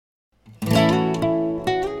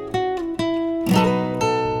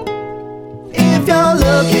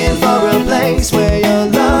Kinks, where your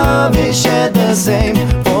love is shared the same.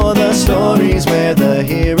 For the stories where the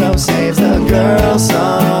hero saves the girl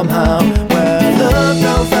somehow. Where look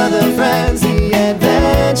no further, friends, the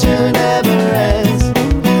adventure never ends.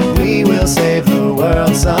 We will save the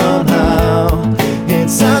world somehow.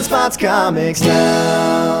 It's Sunspots Comics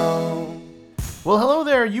now. Well, hello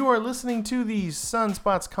there. You are listening to the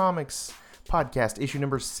Sunspots Comics podcast, issue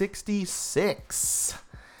number 66.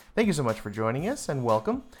 Thank you so much for joining us, and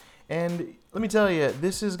welcome. And let me tell you,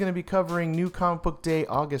 this is going to be covering New Comic Book Day,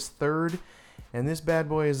 August 3rd. And this bad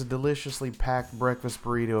boy is a deliciously packed breakfast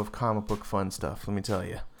burrito of comic book fun stuff, let me tell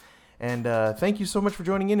you. And thank you so much for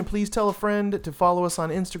joining in. And please tell a friend to follow us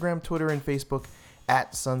on Instagram, Twitter, and Facebook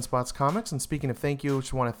at Sunspots Comics. And speaking of thank you, I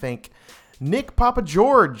just want to thank Nick Papa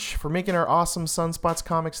George for making our awesome Sunspots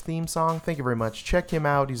Comics theme song. Thank you very much. Check him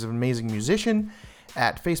out. He's an amazing musician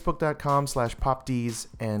at facebook.com/popds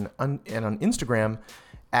and on Instagram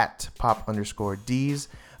at pop_Ds.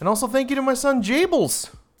 And also thank you to my son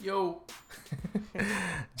Jables. Yo.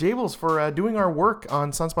 Jables for doing our work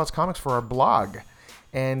on Sunspots Comics for our blog.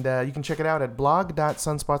 And you can check it out at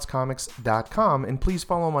blog.sunspotscomics.com. And please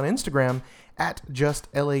follow him on Instagram at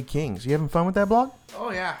JustLAKings. You having fun with that blog?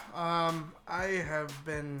 Oh, yeah. I have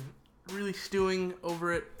been really stewing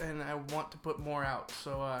over it, and I want to put more out.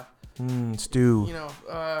 So, stew. You know,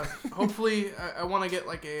 hopefully I want to get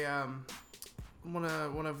like a, one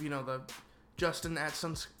of, the Justin at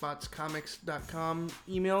sunspotscomics.com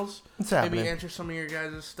emails. It's happening. Maybe answer some of your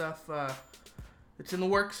guys' stuff. It's in the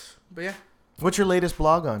works, but yeah. What's your latest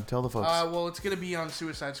blog on? Tell the folks. Well, it's going to be on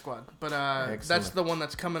Suicide Squad, but Excellent. That's the one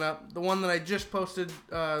that's coming up. The one that I just posted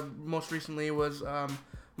most recently was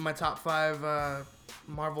my top 5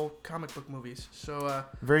 Marvel comic book movies. So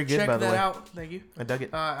very good, by the way. Check that out. Thank you. I dug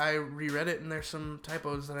it. I reread it, and there's some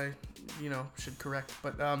typos that I, should correct.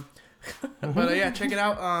 But but yeah, check it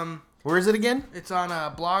out. Where is it again? It's on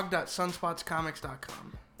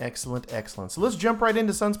blog.sunspotscomics.com. Excellent. So let's jump right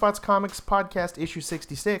into Sunspots Comics podcast issue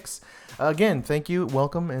 66. Again, thank you,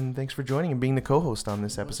 welcome, and thanks for joining and being the co-host on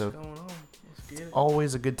this episode. What's going on? Let's get it.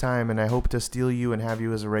 Always a good time, and I hope to steal you and have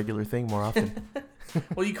you as a regular thing more often.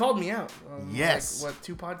 Well, you called me out. Yes.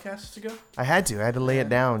 2 podcasts ago? I had to lay it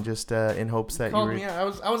down just in hopes that you Called were... me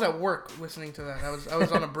out. I was at work listening to that. I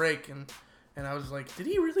was on a break, and I was like, did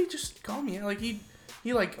he really just call me out? Like he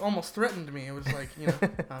like almost threatened me. It was like, no,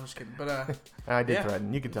 I'm just kidding. But I did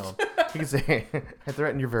threaten. You can tell him. You can say, I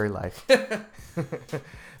threatened your very life.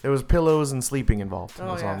 There was pillows and sleeping involved.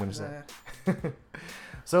 That's all I'm going to say.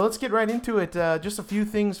 So let's get right into it. Just a few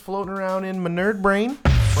things floating around in my nerd brain.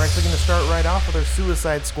 We're actually going to start right off with our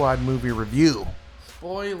Suicide Squad movie review.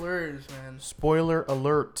 Spoilers, man. Spoiler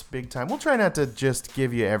alert, big time. We'll try not to just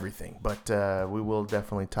give you everything, but we will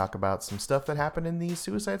definitely talk about some stuff that happened in the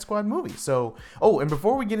Suicide Squad movie. So, and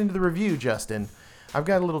before we get into the review, Justin, I've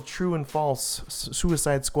got a little true and false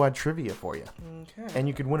Suicide Squad trivia for you. Okay. And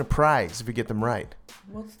you could win a prize if you get them right.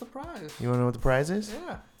 What's the prize? You want to know what the prize is?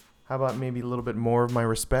 Yeah. How about maybe a little bit more of my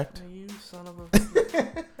respect? You son of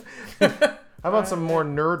How a... about some more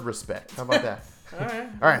nerd respect? How about that?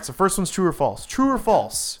 All right, so first one's true or false. True or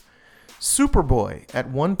false? Superboy at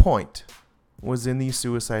one point was in the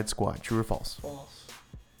Suicide Squad. True or false? False.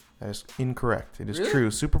 That is incorrect. It is Really? true.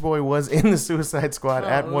 Superboy was in the Suicide Squad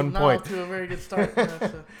at one point. Not to a very good start.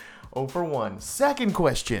 0 for 1. Second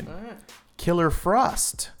question. All right. Killer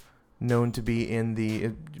Frost, known to be in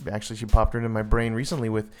the... Actually, she popped into my brain recently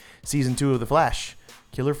with Season 2 of The Flash.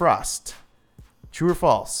 Killer Frost. True or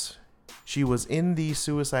false? She was in the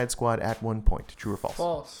Suicide Squad at one point. True or false?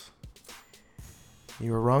 False.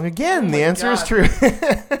 You were wrong again. Oh the answer is God. true.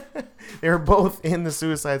 They were both in the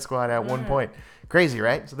Suicide Squad at one point. Crazy,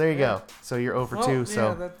 right? So there you go. So you're 0 for 2. Yeah,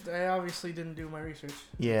 So I obviously didn't do my research.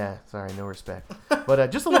 yeah, sorry, no respect. But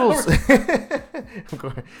just a little, just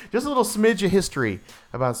a little smidge of history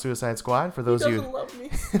about Suicide Squad for those He of doesn't you. love me.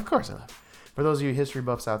 Of course I love it. For those of you history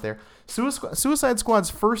buffs out there, Suicide Squad's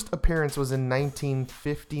first appearance was in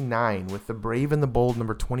 1959 with The Brave and the Bold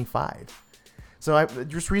number 25. So I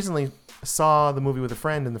just recently saw the movie with a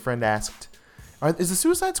friend, and the friend asked, "Is the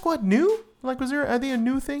Suicide Squad new? Like, are they a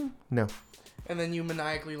new thing?" No. And then you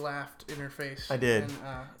maniacally laughed in her face. I did. And,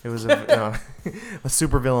 It was a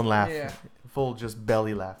supervillain laugh. Yeah. Full just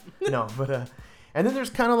belly laugh. No, but and then there's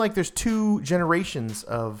kind of like there's 2 generations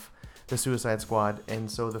of the Suicide Squad, and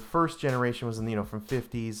so the first generation was in from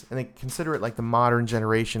 50s, and they consider it like the modern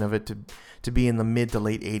generation of it to be in the mid to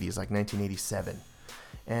late 80s, like 1987.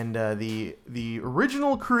 And the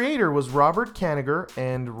original creator was Robert Kanigher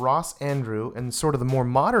and Ross Andru, and sort of the more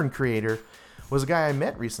modern creator was a guy I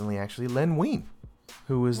met recently, actually, Len Wein.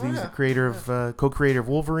 who was Oh, the yeah. creator of co-creator of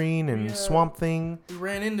Wolverine and We, Swamp Thing, We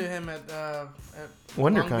ran into him at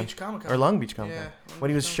WonderCon Long Beach Comic Con. or Long Beach Comic Con, Yeah, when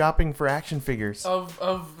he was shopping for action figures of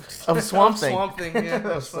Swamp Thing. Swamp Thing. Yeah,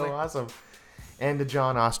 that was so awesome. And to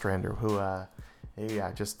John Ostrander, who,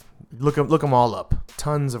 just look them all up.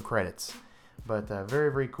 Tons of credits, but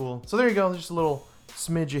very, very cool. So there you go. Just a little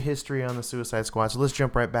smidge of history on the Suicide Squad. So let's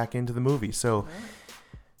jump right back into the movie. So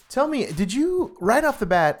tell me, did you, right off the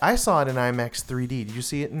bat, I saw it in IMAX 3D. Did you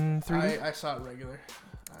see it in 3D? I saw it regular.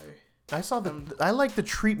 I saw I like the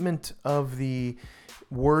treatment of the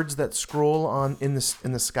words that scroll on in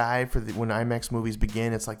the sky for when IMAX movies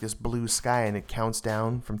begin. It's like this blue sky and it counts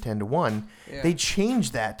down from 10 to 1. Yeah. They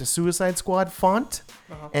changed that to Suicide Squad font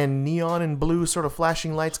and neon and blue sort of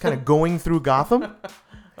flashing lights kind of going through Gotham.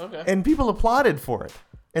 Okay. And people applauded for it.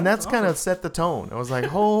 And that's awesome. kind of set the tone. I was like,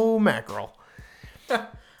 oh, mackerel. All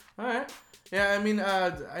right. Yeah, I mean,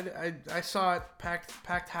 I saw it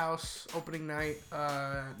packed house opening night,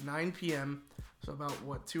 9 p.m. So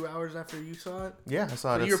about 2 hours after you saw it. Yeah, I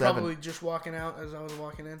saw it So at you were 7. probably just walking out as I was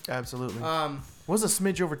walking in. Absolutely. It was a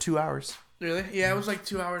smidge over 2 hours. Really? Yeah, it was like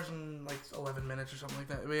 2 hours and like 11 minutes or something like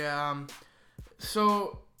that. But yeah.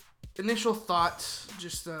 So initial thoughts,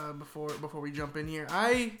 just before we jump in here,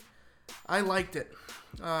 I liked it.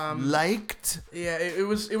 Liked? Yeah, it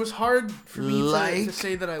was hard for me to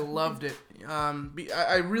say that I loved it.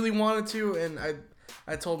 I really wanted to, and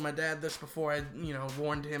I told my dad this before. I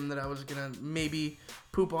warned him that I was gonna maybe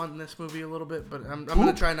poop on this movie a little bit, but I'm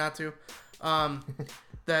gonna try not to.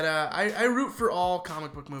 I root for all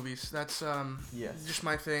comic book movies. That's Yes. just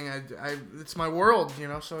my thing. It's my world,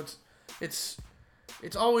 so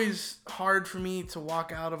it's always hard for me to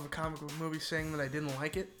walk out of a comic book movie saying that I didn't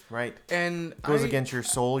like it. Right. And Goes against your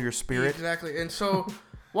soul, your spirit. Exactly. And so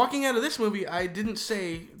walking out of this movie, I didn't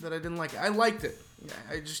say that I didn't like it. I liked it.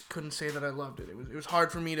 I just couldn't say that I loved it. It was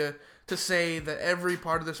hard for me to say that every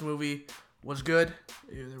part of this movie was good.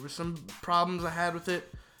 There were some problems I had with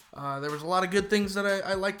it. There was a lot of good things that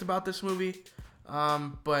I liked about this movie.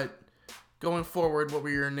 But going forward, what were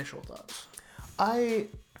your initial thoughts? I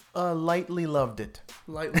lightly loved it.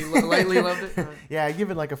 Lightly loved it? Yeah, I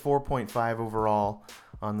give it like a 4.5 overall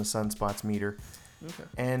on the Sunspots meter. Okay.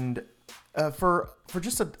 And for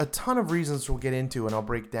just a ton of reasons we'll get into, and I'll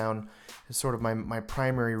break down sort of my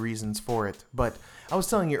primary reasons for it. But I was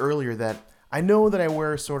telling you earlier that I know that I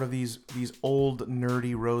wear sort of these old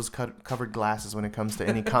nerdy rose-covered glasses when it comes to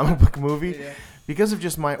any comic book movie. Yeah. Because of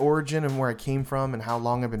just my origin and where I came from and how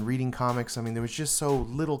long I've been reading comics. I mean, there was just so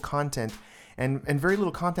little content and very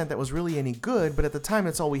little content that was really any good. But at the time,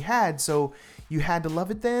 that's all we had. So you had to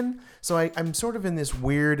love it then. So I'm sort of in this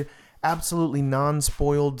weird, absolutely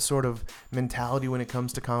non-spoiled sort of mentality when it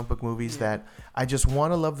comes to comic book movies that I just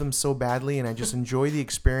want to love them so badly, and I just enjoy the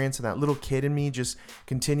experience, and that little kid in me just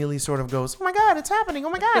continually sort of goes, oh my God, it's happening, oh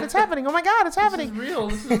my God, it's happening, oh my God, it's happening. This is real.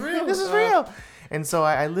 This is real. This is real. And so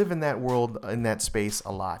I live in that world, in that space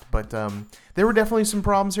a lot. But there were definitely some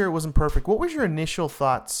problems here. It wasn't perfect. What was your initial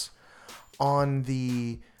thoughts on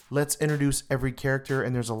the let's introduce every character,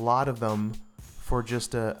 and there's a lot of them, for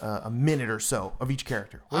just a minute or so of each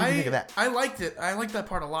character? What did you think of that? I liked it. I liked that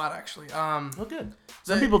part a lot, actually. Oh, good.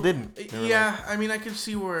 Some people didn't. They were Yeah, I mean, I could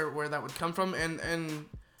see where that would come from, and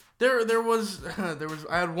there was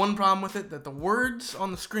I had one problem with it, that the words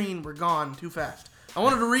on the screen were gone too fast. I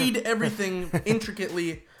wanted to read everything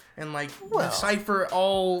intricately and decipher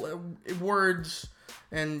all words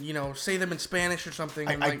and say them in Spanish or something.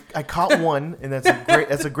 And I caught one, and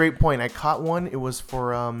that's a great point. I caught one. It was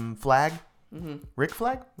for Flag. Mm-hmm. Rick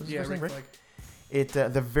Flag? Was his first name Rick Flag. It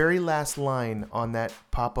the very last line on that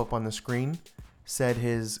pop up on the screen said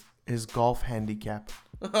his golf handicap.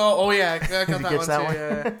 Oh yeah, I got Did you that catch one that too. one?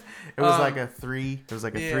 Yeah. It was like a 3. It was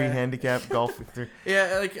like a 3 handicap golf.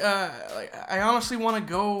 Yeah, I honestly want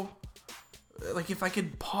to go. If I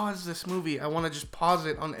could pause this movie, I want to just pause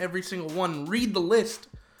it on every single one, read the list,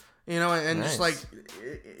 and Nice. just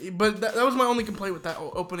But that was my only complaint with that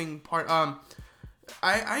opening part.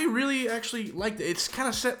 I really actually liked it. It's kind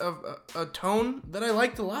of set a tone that I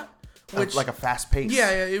liked a lot. Which, like a fast pace.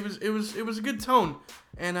 Yeah, it was a good tone.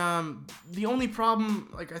 And the only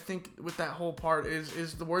problem, I think, with that whole part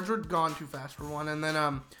is the words were gone too fast, for one, and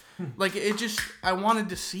then it just, I wanted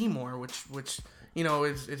to see more, which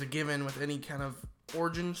is a given with any kind of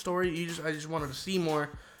origin story. I just wanted to see more,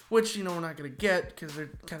 which we're not gonna get because they're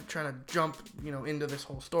kind of trying to jump into this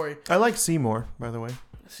whole story. I like Seymour, by the way.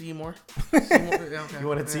 Seymour. You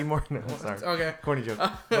wanted Seymour? No, sorry. Okay. Corny joke.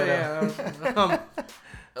 Yeah.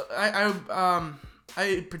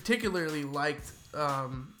 I particularly liked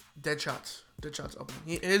Deadshot's opening.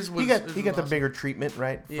 He got the bigger treatment,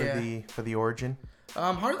 right, for Yeah. the origin.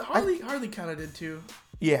 Harley kind of did too.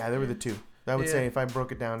 Yeah, there were the two. I would Yeah. say if I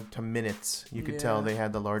broke it down to minutes, you could tell Yeah. they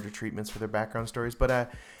had the larger treatments for their background stories.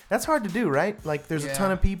 But that's hard to do, right? Like, there's a Yeah.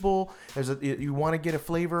 ton of people. You want to get a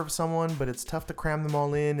flavor of someone, but it's tough to cram them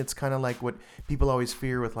all in. It's kind of like what people always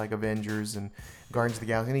fear with like Avengers and Guardians of the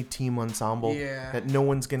Galaxy, any team ensemble, Yeah. that no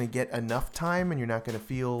one's gonna get enough time, and you're not gonna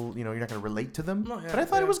feel, you're not gonna relate to them. Oh, yeah, But I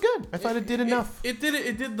thought yeah. it was good. I thought it did enough. It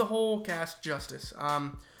did the whole cast justice.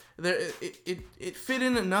 It fit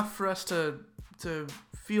in enough for us to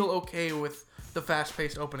feel okay with the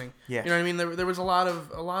fast-paced opening. Yeah. You know what I mean? There was a lot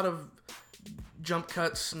of jump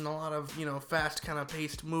cuts and a lot of fast kind of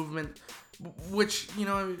paced movement, which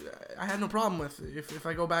I had no problem with. If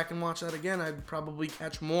I go back and watch that again, I'd probably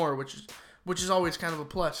catch more, which is always kind of a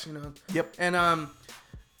plus. Yep. And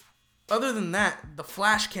other than that, the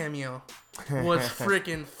Flash cameo was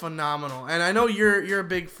freaking phenomenal. And I know you're a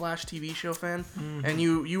big Flash TV show fan, and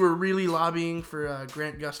you were really lobbying for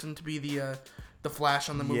Grant Gustin to be the Flash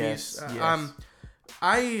on the movies. Yes.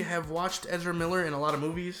 I have watched Ezra Miller in a lot of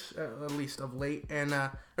movies, at least of late, and I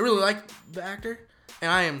really like the actor, and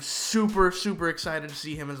I am super, super excited to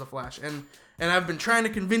see him as the Flash. And I've been trying to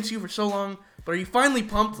convince you for so long, but are you finally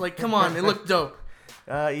pumped? Like, come on, it looked dope.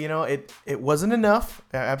 It wasn't enough.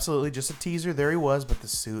 Absolutely, just a teaser. There he was, but the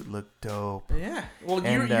suit looked dope. Yeah. Well,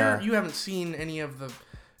 And, you haven't seen any of the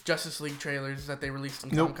Justice League trailers that they released in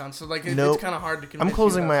Nope. Comic-Con, so like it's Nope. kind of hard to convince I'm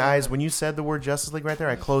closing you my about eyes. that. When you said the word Justice League right there,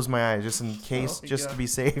 I closed my eyes just in case, Oh, just yeah. to be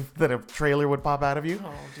safe that a trailer would pop out of you.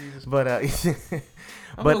 Oh, Jesus. But I'm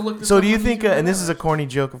gonna look but this so up do you on think? YouTube And this right is a now. corny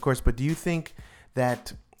joke, of course. But do you think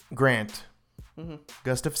that Grant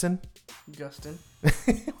Gustafson? Gustin.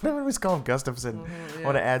 I always call him Gustafson. Yeah. I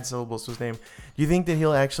want to add syllables to his name. Do you think that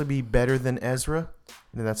he'll actually be better than Ezra?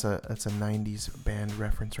 And that's a 90s band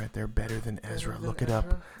reference right there. Better than Ezra. Better than Look it up.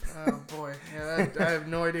 Ezra? Oh boy, yeah, I have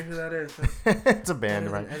no idea who that is. It's a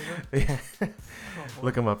band, Better right? than Ezra? Yeah. Oh, boy.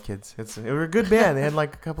 Look them up, kids. They were a good band. They had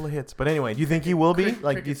like a couple of hits. But anyway, do you think he will be? Crick-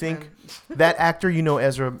 Like, do you Cricket's think that actor,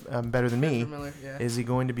 Ezra better than me? Ezra Miller, yeah. Is he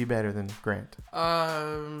going to be better than Grant?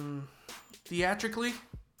 Theatrically,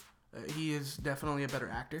 he is definitely a better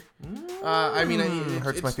actor. I mean,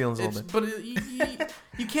 Hurts my feelings a little bit. But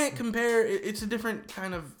you can't compare. It's a different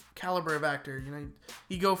kind of caliber of actor.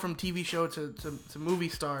 You go from TV show to movie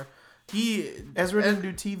star. Ezra didn't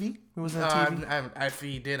do TV? He was on TV? If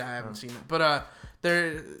he did, I haven't seen it. But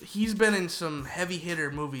he's been in some heavy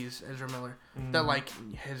hitter movies, Ezra Miller, that like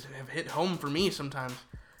have hit home for me sometimes.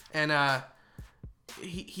 And I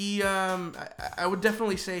would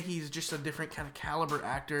definitely say he's just a different kind of caliber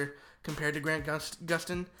actor compared to Grant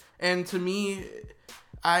Gustin. And to me,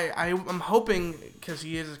 I'm hoping, because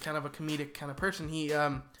he is kind of a comedic kind of person,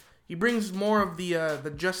 he brings more of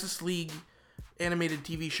the Justice League animated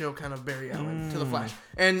TV show kind of Barry Allen to the Flash.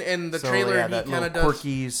 And the trailer, he kind of does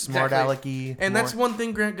quirky, smart alecky. And that's one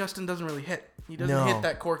thing Grant Gustin doesn't really hit. He doesn't hit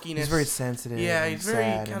that quirkiness. He's very sensitive. Yeah, and he's very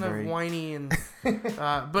sad kind and of very... whiny and.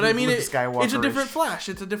 But I mean, Luke it's a Skywalker-ish. different Flash.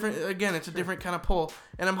 It's a different kind of pull.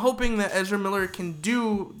 And I'm hoping that Ezra Miller can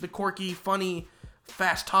do the quirky, funny,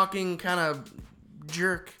 fast talking kind of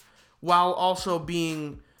jerk, while also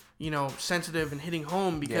being, sensitive and hitting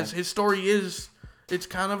home, because his story it's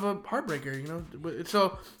kind of a heartbreaker,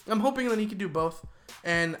 So I'm hoping that he can do both,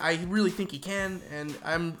 and I really think he can, and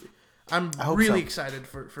I'm really excited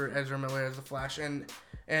for Ezra Miller as the Flash,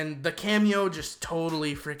 and the cameo just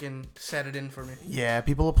totally freaking set it in for me. Yeah,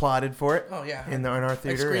 people applauded for it. Oh yeah, in our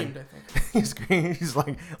theater. I screamed. I think he screamed. He's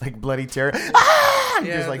like bloody terror. Ah!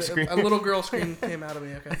 yeah, Just like a screaming. little girl scream came out of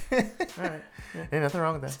me. Okay, all right. Yeah. Hey, nothing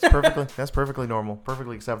wrong with that. That's perfectly normal,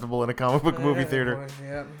 perfectly acceptable in a comic book movie theater. Boy,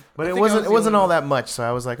 yeah. But I it think I was wasn't the all only that much. So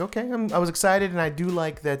I was like, okay, I was excited, and I do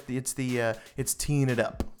like that it's teeing it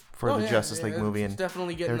up for the Justice League movie, It's and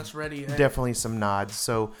definitely getting there- us ready. definitely some nods.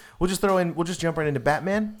 So we'll just jump right into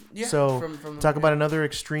Batman. Yeah, So from talk about another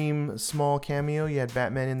extreme small cameo. You had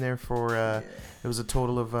Batman in there for it was a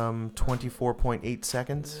total of 24.8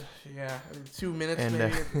 seconds. Yeah, 2 minutes And,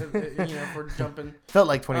 maybe. If we're jumping. Felt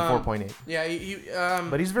like 24.8. Yeah,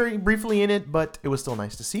 But he's very briefly in it, but it was still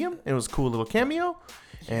nice to see him. It was a cool little cameo.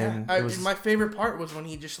 And it was, my favorite part was when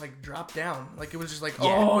he just like dropped down. Like it was just like,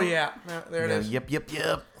 Yeah. oh yeah, there it is.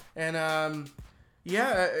 Yep. And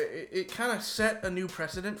it kind of set a new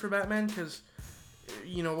precedent for Batman, because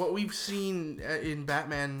what we've seen in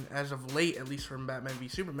Batman as of late, at least from Batman v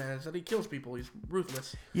Superman, is that he kills people. He's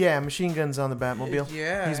ruthless. Yeah, machine guns on the Batmobile.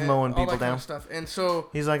 Yeah, He's and mowing all people that kind down. of stuff. And so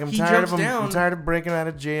He's like, I'm he tired of jumps them. down. I'm tired of breaking out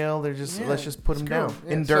of jail. They're just let's just put them screw down 'em.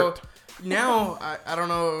 in Yeah, dirt. So now I don't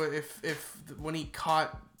know if when he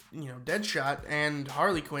caught Deadshot and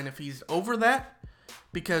Harley Quinn, if he's over that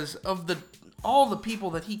because of the all the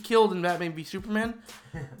people that he killed in Batman v Superman,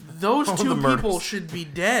 those two people should be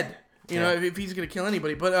dead. You know, if he's gonna kill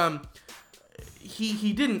anybody. But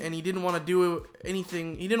he didn't, and he didn't want to do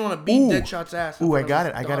anything. He didn't want to beat Deadshot's ass. Ooh, I got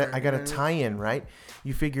it. I got a tie-in, right?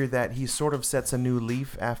 You figure that he sort of sets a new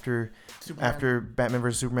leaf after Batman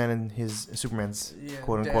vs Superman and his Superman's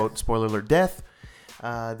quote unquote spoiler alert death.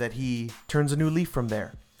 That he turns a new leaf from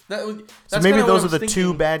there. So maybe those are the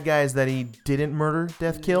two bad guys that he didn't murder,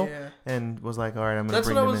 death kill, and was like, all right, I'm gonna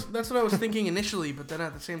bring them in. That's what I was thinking initially, but then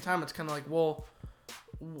at the same time, it's kind of like, well,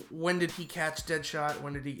 when did he catch Deadshot?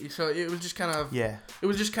 When did he? So it was just kind of it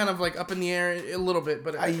was just kind of like up in the air a little bit.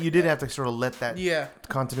 But you did have to sort of let that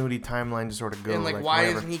continuity timeline just sort of go. And like why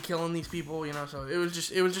isn't he killing these people? You know, so it was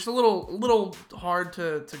just a little hard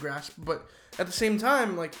to grasp, but at the same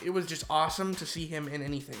time, like it was just awesome to see him in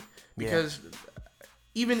anything because.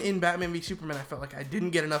 Even in Batman v Superman, I felt like I didn't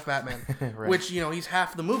get enough Batman, right. Which he's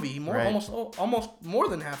half the movie, almost more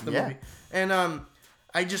than half the movie, and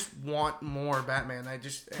I just want more Batman.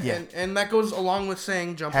 And that goes along with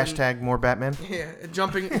saying hashtag more Batman. Yeah,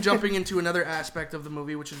 jumping into another aspect of the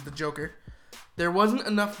movie, which is the Joker. There wasn't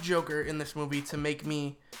enough Joker in this movie to make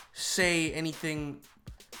me say anything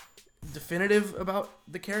definitive about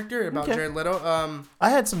the character, about Jared Leto. I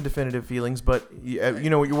had some definitive feelings, but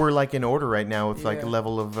we're like in order right now with like a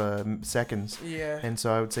level of seconds. Yeah. And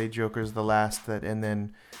so I would say Joker's the last and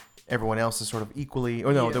then everyone else is sort of equally.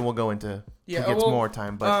 Or no, then we'll go into who gets more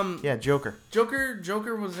time. But Joker.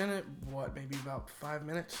 Joker was in it. What, maybe about 5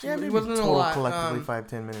 minutes? Yeah, maybe he wasn't total in a lot. Collectively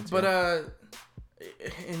 5-10 minutes. But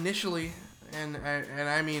initially, and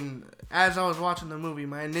I mean, as I was watching the movie,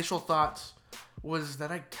 my initial thoughts was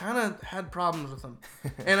that I kind of had problems with him.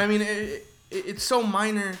 And I mean, it's so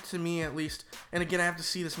minor to me, at least. And again, I have to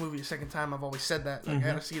see this movie a second time. I've always said that. Like, I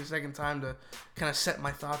got to see it a second time to kind of set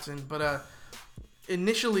my thoughts in. But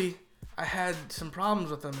initially, I had some problems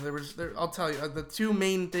with him. I'll tell you, the two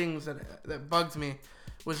main things that bugged me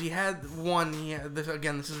was he had this.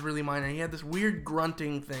 Again, this is really minor. He had this weird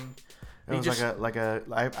grunting thing. It was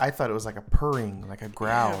I thought it was like a purring, like a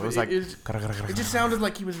growl. It was like it just sounded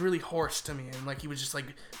like he was really hoarse to me, and like he was just like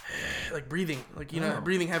breathing,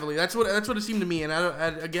 breathing heavily. That's what it seemed to me. And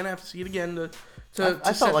I have to see it again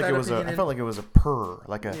I felt like it was a purr,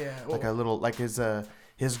 like a little like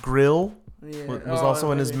his grill was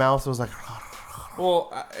also in his mouth. It was like.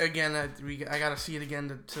 Well, again, I gotta see it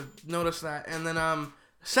again to notice that. And then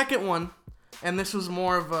second one, and this was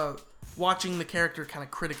more of a watching the character kind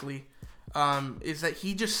of critically. Is that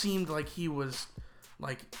he just seemed like he was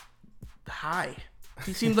like high.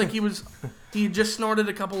 He seemed like he just snorted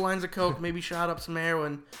a couple lines of coke, maybe shot up some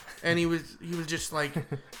heroin, and he was just like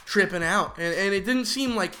tripping out. And it didn't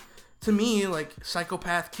seem like to me like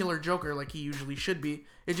psychopath killer Joker like he usually should be.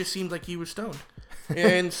 It just seemed like he was stoned.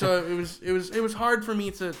 And so it was hard for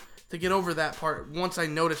me to get over that part once I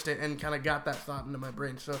noticed it and kind of got that thought into my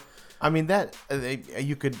brain. So I mean that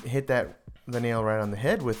you could hit the nail right on the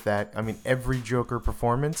head with that. I mean, every Joker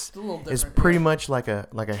performance is pretty much like a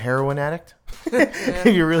heroin addict. If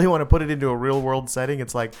you really want to put it into a real world setting,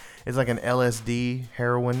 it's like an LSD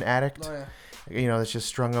heroin addict. Oh, yeah. That's just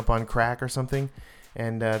strung up on crack or something.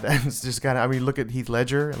 And that's just kind of. I mean, look at Heath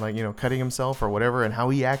Ledger and cutting himself or whatever, and how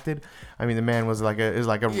he acted. I mean, the man was like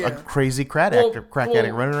a crazy crack addict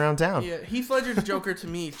running around town. Yeah, Heath Ledger's Joker to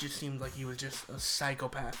me just seemed like he was just a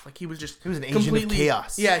psychopath. Like he was an agent of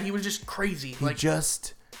chaos. Yeah, he was just crazy. He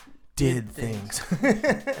just did things.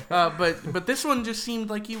 But this one just seemed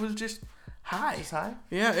like he was just high. Just high?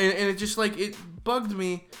 Yeah, and it just it bugged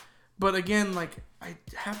me. But again, I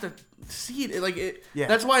have to see it.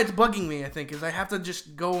 That's why it's bugging me, I think, is I have to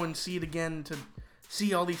just go and see it again to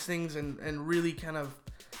see all these things and really kind of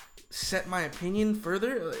set my opinion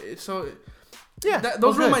further. So,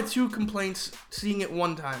 those were my two complaints, seeing it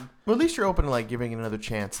one time. Well, at least you're open to giving it another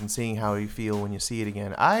chance and seeing how you feel when you see it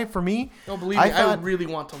again. Don't believe me, I really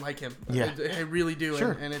want to like him. Yeah. I really do.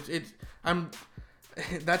 Sure. And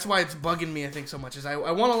that's why it's bugging me, I think, so much, is I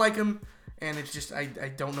want to like him. And it's just, I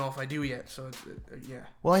don't know if I do yet, so yeah.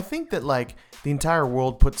 Well, I think that, the entire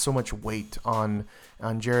world put so much weight on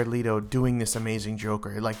Jared Leto doing this amazing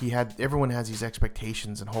Joker. Everyone has these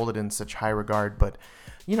expectations and hold it in such high regard. But,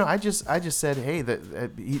 I just said, hey,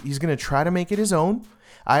 that he's going to try to make it his own.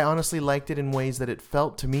 I honestly liked it in ways that it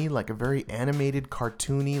felt to me like a very animated,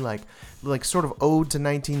 cartoony, like sort of ode to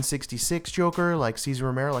 1966 Joker, like Cesar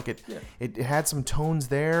Romero. It had some tones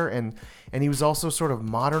there, and he was also sort of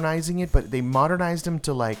modernizing it, but they modernized him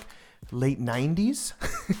to late 90s.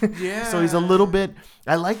 Yeah. So he's a little bit.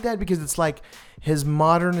 I like that because it's like his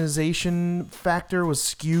modernization factor was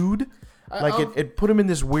skewed. Like it put him in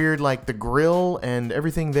this weird, like the grill and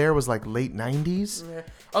everything there was like late 90s. Yeah.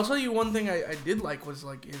 I'll tell you one thing I did like was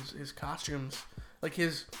like his costumes. Like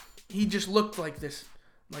he just looked like this,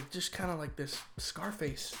 like just kind of like this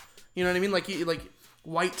Scarface. You know what I mean? Like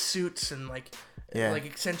white suits and like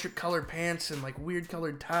eccentric colored pants and like weird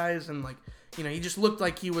colored ties and like, you know, he just looked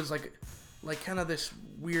like he was like kind of this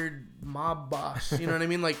weird mob boss. You know what I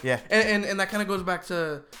mean? Like, yeah. And that kind of goes back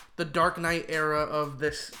to the Dark Knight era of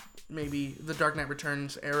this, maybe the Dark Knight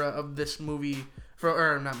Returns era of this movie.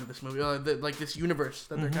 Or not this movie, like this universe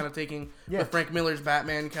that they're kind of taking with Frank Miller's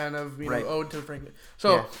Batman kind of, you know, ode to Frank.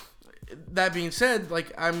 So that being said,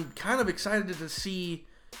 like I'm kind of excited to see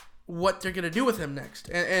what they're gonna do with him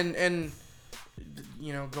next, and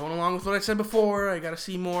you know, going along with what I said before, I got to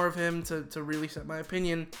see more of him to really set my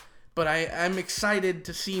opinion. But I'm excited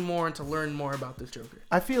to see more and to learn more about this Joker.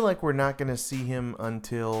 I feel like we're not gonna see him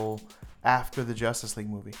until after the Justice League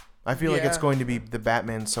movie. I feel like it's going to be the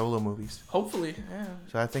Batman solo movies. Hopefully, yeah.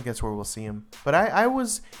 So I think that's where we'll see him. But I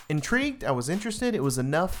was intrigued. I was interested. It was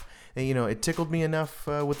enough. You know, it tickled me enough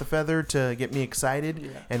with the feather to get me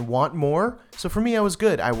excited and want more. So for me, I was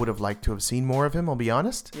good. I would have liked to have seen more of him, I'll be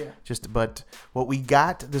honest. Yeah. But what we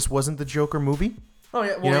got, this wasn't the Joker movie. Oh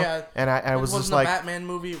yeah, well you know? yeah. And I was just like, it wasn't a Batman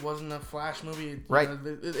movie. It wasn't a Flash movie. Right.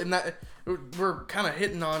 And that we're kind of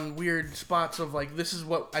hitting on weird spots of like this is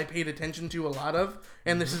what I paid attention to a lot of,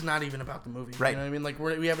 and this is not even about the movie. Right. You know what I mean? Like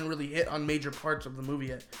we haven't really hit on major parts of the movie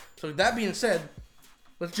yet. So that being said,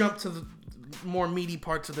 let's jump to the more meaty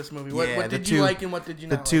parts of this movie. What did you like and what did you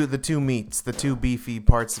not like? The two meats, the two beefy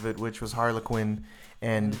parts of it, which was Harlequin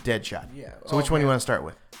and Deadshot. Yeah. So which one do you want to start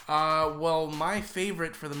with? Well, my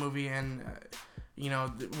favorite for the movie, and you know,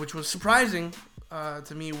 which was surprising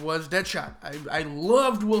to me, was Deadshot. I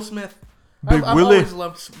loved Will Smith. I've always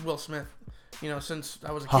loved Will Smith. You know, since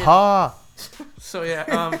I was a kid. Ha So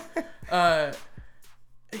yeah,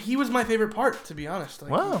 he was my favorite part, to be honest.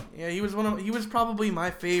 Like, wow. Yeah, he was probably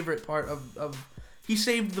my favorite part of. He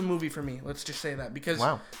saved the movie for me. Let's just say that, because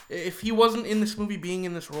if he wasn't in this movie, being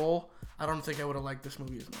in this role, I don't think I would have liked this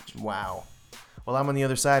movie as much. Wow. Well, I'm on the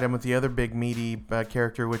other side. I'm with the other big meaty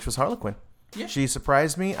character, which was Harlequin. Yeah. She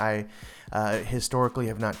surprised me. I historically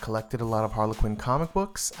have not collected a lot of Harlequin comic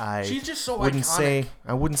books. She's just so iconic.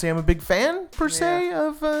 I wouldn't say I'm a big fan per se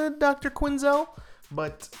of Dr. Quinzel,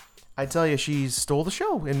 but I tell you, she stole the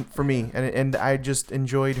show for me, and I just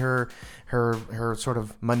enjoyed her sort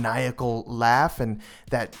of maniacal laugh and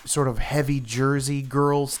that sort of heavy Jersey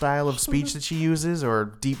girl style of speech that she uses,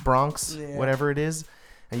 or Deep Bronx, whatever it is.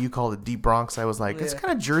 And you called it Deep Bronx. I was like, it's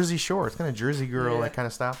kind of Jersey Shore. It's kind of Jersey girl, that kind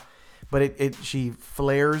of stuff. But she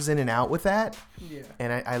flares in and out with that. Yeah.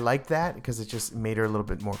 And I like that because it just made her a little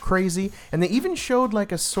bit more crazy. And they even showed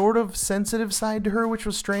like a sort of sensitive side to her, which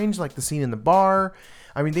was strange, like the scene in the bar.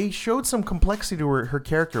 I mean, they showed some complexity to her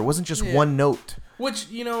character. It wasn't just one note. Which,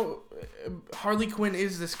 you know, Harley Quinn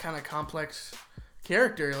is this kind of complex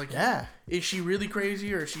character. Like, is she really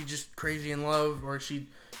crazy, or is she just crazy in love, or is she,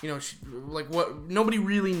 you know, like what? Nobody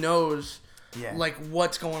really knows. Yeah. Like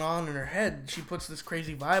what's going on in her head. She puts this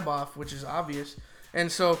crazy vibe off, which is obvious.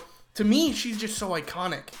 And so to me, she's just so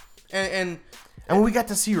iconic. And we got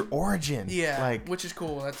to see her origin. Yeah, like, which is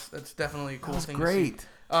cool. That's definitely a cool thing. Great.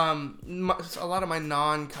 To see. A lot of my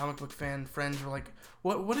non-comic book fan friends were like,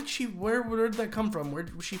 "What did she? Where did that come from? Where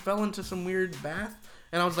she fell into some weird bath?"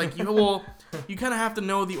 And I was like, you kind of have to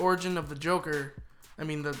know the origin of the Joker. I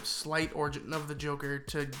mean, the slight origin of the Joker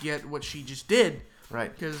to get what she just did. Right.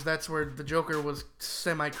 Because that's where the Joker was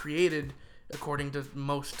semi-created, according to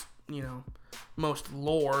most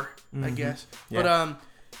lore, I guess. Yeah.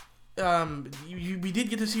 But we did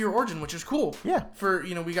get to see her origin, which is cool. Yeah. For,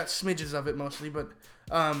 you know, we got smidges of it mostly, but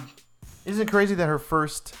isn't it crazy that her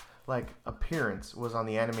first appearance was on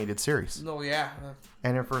the animated series? Oh yeah.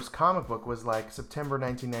 And her first comic book was September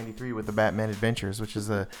 1993 with the Batman Adventures, which is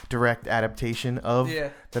a direct adaptation of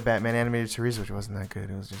the Batman animated series, which wasn't that good.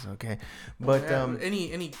 It was just okay. But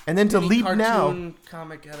any and then to leap now,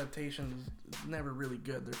 comic adaptation is never really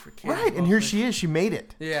good. They're for kids. Right, mostly. And here she is. She made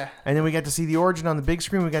it. Yeah. And then we got to see the origin on the big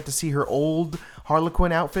screen. We got to see her old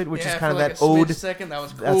Harlequin outfit, which is kind of that ode. Second, that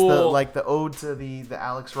was cool. That's the ode to the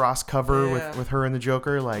Alex Ross cover with her and the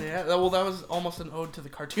Joker. Well, that was almost an ode to the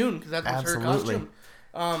cartoon because that was her costume.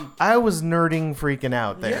 I was freaking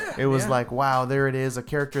out there. Yeah, it was like, wow, there it is, a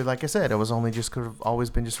character. Like I said, I was only just could have always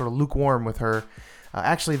been just sort of lukewarm with her.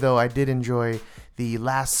 Actually, though, I did enjoy the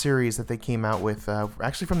last series that they came out with,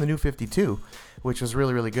 actually from the New 52, which was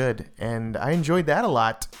really, really good, and I enjoyed that a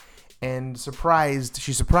lot. and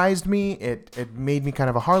she surprised me. It made me kind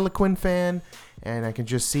of a Harley Quinn fan, and I can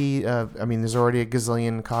just see. I mean, there's already a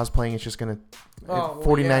gazillion cosplaying. It's just gonna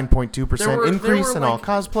 49.2% increase in all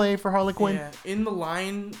cosplay for Harley Quinn. Yeah, in the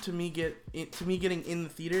line to me getting in the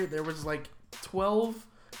theater, there was like 12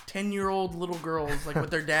 10-year-old little girls like with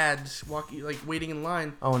their dads waiting in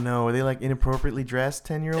line. Oh no, were they like inappropriately dressed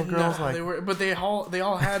 10-year-old girls? No, they were, but they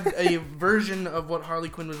all had a version of what Harley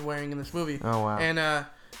Quinn was wearing in this movie. Oh wow. And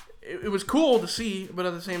it was cool to see, but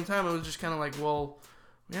at the same time it was just kind of like, well,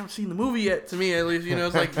 we haven't seen the movie yet, to me at least.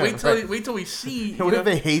 It's like wait till we see. What if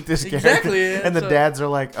they hate this character? Exactly. And the dads are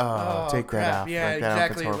like, take crap. that off. Yeah, like,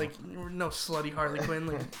 exactly. Like, no slutty Harley Quinn.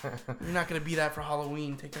 Like, you're not gonna be that for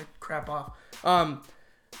Halloween. Take that crap off.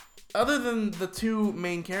 Other than the two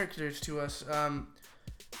main characters to us,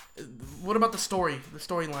 what about the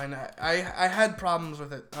storyline? I had problems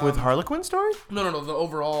with it. With Harley Quinn's story? No, the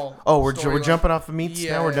overall. Oh, we're jumping off the meats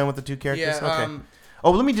now. We're done with the two characters. Yeah, okay.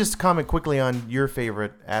 Let me just comment quickly on your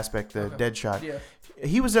favorite aspect, the Deadshot. Yeah.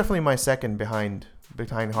 He was definitely my second behind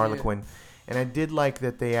Harley Quinn. And I did like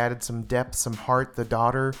that they added some depth, some heart, the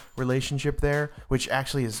daughter relationship there, which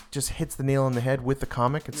actually just hits the nail on the head with the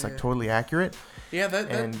comic. It's like totally accurate. Yeah,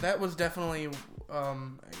 that was definitely a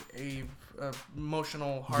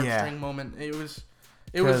emotional heartstring moment.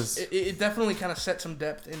 It definitely kind of set some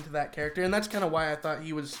depth into that character, and that's kind of why I thought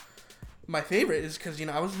he was my favorite, is because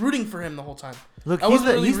I was rooting for him the whole time. Look, I was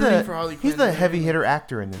rooting for Harley Quinn. He's the heavy hitter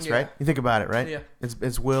actor in this, right? You think about it, right? Yeah.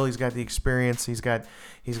 It's Will. He's got the experience. He's got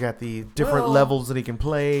the different levels that he can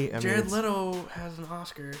play. Jared Leto has an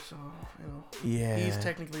Oscar, so he's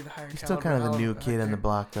technically the higher. He's still kind of the new kid on the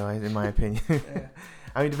block, though, in my opinion. Yeah.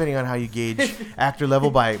 I mean, depending on how you gauge actor level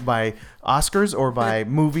by Oscars or by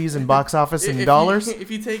movies and box office and dollars. If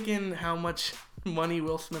you take in how much money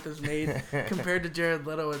Will Smith has made compared to Jared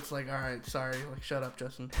Leto, it's like, all right, sorry, like, shut up,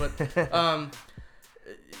 Justin. But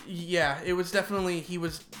yeah, it was definitely, he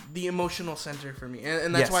was the emotional center for me,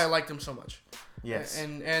 and that's why I liked him so much. Yes.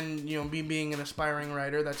 And me being an aspiring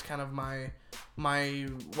writer, that's kind of my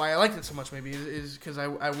why I liked it so much. Maybe is because I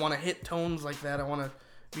want to hit tones like that. I want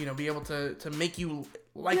to be able to make you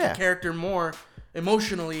like a character more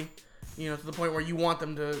emotionally, to the point where you want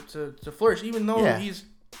them to flourish, even though he's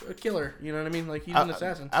a killer. You know what I mean? Like, he's an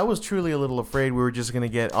assassin. I was truly a little afraid we were just gonna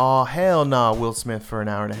get hell no Will Smith for an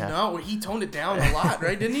hour and a half. No, he toned it down a lot,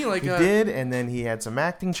 right? Didn't he? Like, he did, and then he had some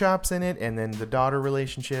acting chops in it, and then the daughter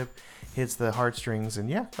relationship hits the heartstrings,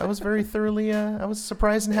 and I was very thoroughly I was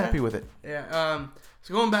surprised and happy with it. Yeah.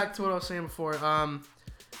 So going back to what I was saying before,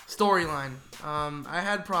 storyline. I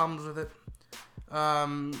had problems with it.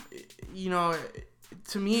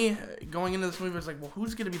 To me, going into this movie, I was like, well,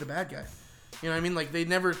 who's gonna be the bad guy? You know what I mean? Like, they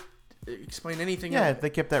never explained anything. Yeah,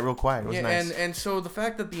 they kept that real quiet. It was nice. And so the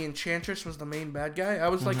fact that the Enchantress was the main bad guy, I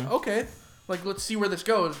was like, okay, like, let's see where this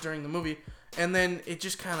goes during the movie. And then it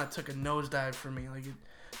just kind of took a nosedive for me.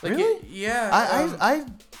 Really? I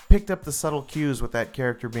picked up the subtle cues with that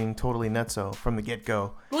character being totally nutso from the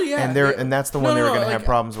get-go. Well, yeah. And that's the one they were going to have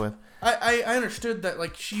problems with. I understood that,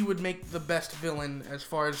 like, she would make the best villain as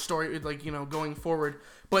far as story, like, going forward.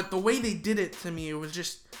 But the way they did it to me,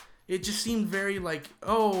 it just seemed very like,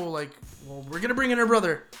 well, we're going to bring in her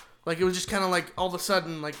brother. Like, it was just kind of like, all of a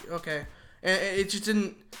sudden, like, okay. And it just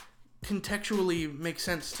didn't contextually make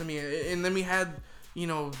sense to me. And then we had,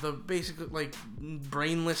 the basic, like,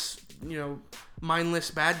 brainless, mindless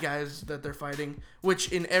bad guys that they're fighting,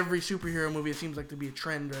 which in every superhero movie it seems like to be a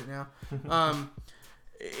trend right now.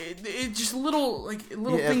 It just little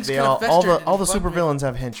things kind of festered. All the supervillains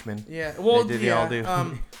have henchmen. Yeah, well, they all do.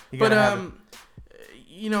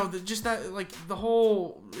 Just that, like, the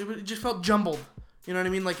whole, it just felt jumbled. You know what I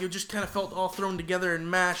mean? Like, it just kind of felt all thrown together and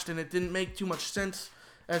mashed, and it didn't make too much sense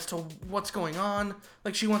as to what's going on.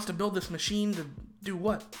 Like, she wants to build this machine to do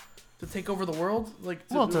what? To take over the world? Like,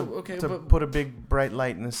 to put a big bright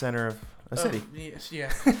light in the center of a city. Yes,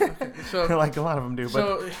 yeah. Okay, so like a lot of them do.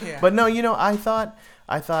 But no, I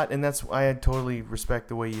thought, and that's why I totally respect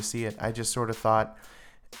the way you see it. I just sort of thought,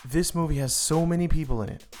 this movie has so many people in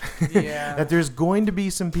it that there's going to be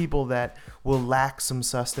some people that will lack some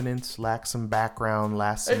sustenance, lack some background,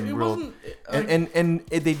 lack some and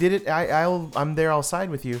they did it. I'm there. I'll side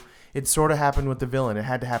with you. It sort of happened with the villain. It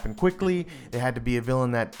had to happen quickly. It had to be a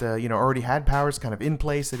villain that already had powers kind of in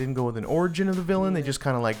place. They didn't go with an origin of the villain. They just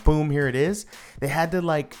kind of like, boom, here it is. They had to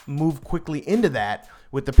like move quickly into that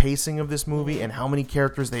with the pacing of this movie and how many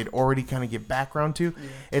characters they'd already kind of give background to. Yeah.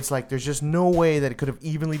 It's like there's just no way that it could have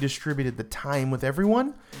evenly distributed the time with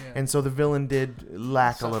everyone. Yeah. And so the villain did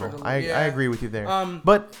lack Suffered a little. a little, I yeah. agree with you there. Um,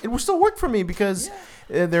 but it still worked for me because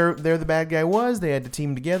Yeah. they're the bad guy was. They had to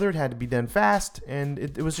team together. It had to be done fast. And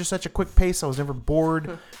it was just such a quick pace. I was never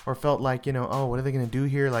bored or felt like, oh, what are they going to do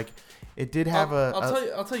here? Like, it did have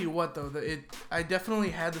I'll tell you what though. I definitely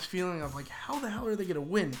had this feeling of like, how the hell are they gonna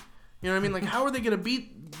win? You know what I mean? Like, how are they gonna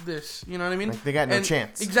beat this? You know what I mean? Like, they got no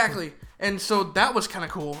chance. Exactly. And so that was kind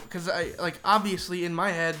of cool because obviously in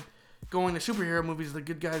my head, going to superhero movies, the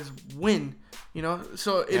good guys win.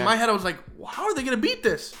 So in my head I was like, well, how are they gonna beat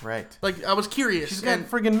this? Right. Like, I was curious. She's got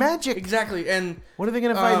friggin' magic. Exactly. And what are they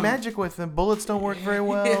gonna fight magic with? The bullets don't work very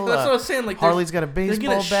well. Yeah, that's what I was saying. Like, Harley's got a baseball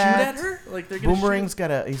they're bat. gonna shoot at her. Like, they're gonna Boomerang's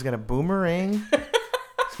got a boomerang.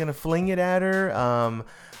 He's gonna fling it at her.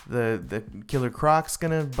 The Killer Croc's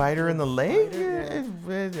gonna bite her in the leg. I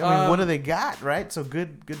mean, what do they got, right? So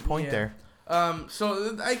good point there.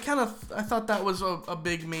 So I thought that was a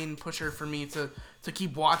big main pusher for me to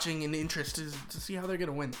keep watching and interested to see how they're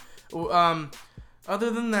gonna win.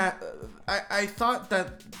 Other than that, I thought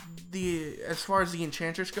that as far as the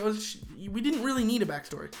Enchantress goes, we didn't really need a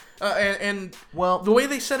backstory. And the way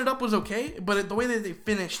they set it up was okay, but the way that they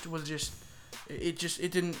finished was just it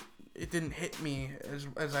didn't hit me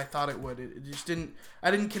as I thought it would. It just didn't.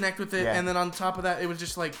 I didn't connect with it, and then on top of that, it was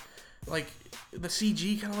just like the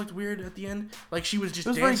CG kind of looked weird at the end. Like, she was just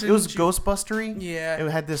dancing. It was Ghostbustery. Yeah. It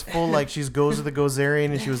had this full, like, she's goes to the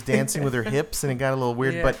Gozerian and she was dancing with her hips and it got a little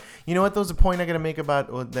weird. Yeah. But you know what? There was a point I got to make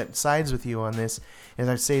about that sides with you on this. And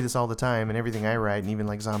I say this all the time and everything I write, and even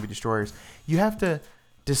like Zombie Destroyers. You have to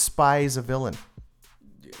despise a villain.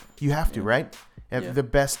 Yeah. You have to, right? Yeah. The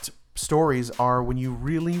best stories are when you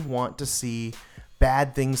really want to see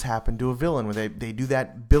bad things happen to a villain, where they do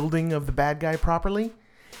that building of the bad guy properly.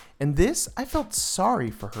 And this, I felt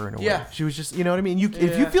sorry for her in a way. She was just, you know what I mean?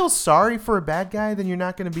 If you feel sorry for a bad guy, then you're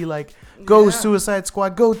not going to be like, go Suicide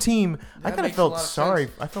Squad, go team. I kind of felt sorry.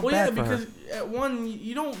 I felt bad for her. because at one,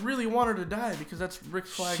 you don't really want her to die because that's Rick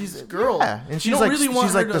Flagg's girl. Yeah, and she's like,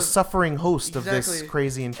 she's like the suffering host of this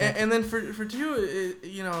crazy Enchantress. And then for two,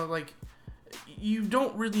 like, you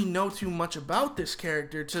don't really know too much about this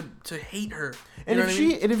character to hate her. And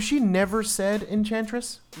if she never said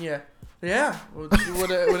Enchantress, yeah. Would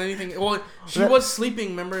anything? Well, she was sleeping,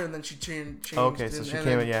 remember, and then she changed. Okay, so she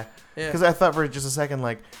came in, yeah. Because I thought for just a second,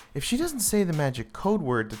 like, if she doesn't say the magic code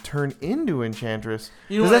word to turn into Enchantress,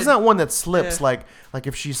 because that's not one that slips. Like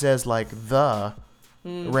if she says like the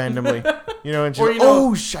randomly, and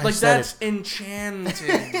she's like that's it. enchanted,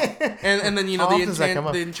 and then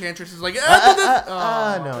the Enchantress is like,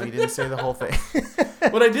 no, he didn't say the whole thing.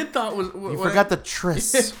 What I did thought was you forgot the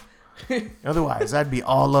tris. Otherwise, I'd be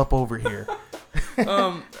all up over here.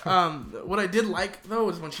 What I did like though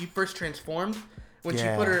was when she first transformed, when she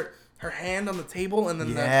put her hand on the table and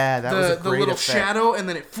then the little effect. Shadow, and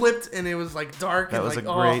then it flipped and it was like dark. That and was like,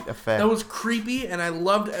 a great effect. That was creepy, and I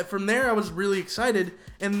loved it. From there, I was really excited,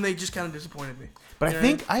 and they just kind of disappointed me. But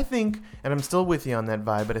I think, and I'm still with you on that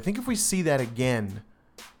vibe. But I think if we see that again,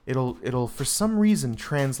 it'll for some reason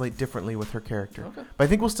translate differently with her character. Okay. But I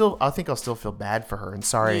think I'll still feel bad for her and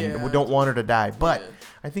sorry and we don't want her to die. But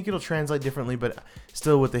I think it'll translate differently, but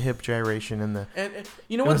still with the hip gyration and the. And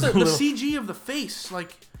you know what? The CG of the face,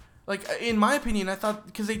 like in my opinion, I thought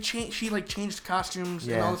because she changed costumes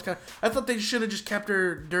and all this kind of. I thought they should have just kept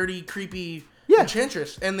her dirty, creepy.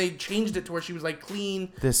 Enchantress, and they changed it to where she was like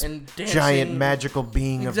clean and dancing. Giant magical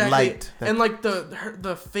being of light, and like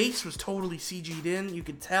the face was totally CG'd in. You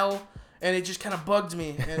could tell, and it just kind of bugged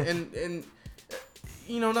me. And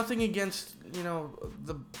nothing against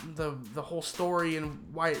the whole story and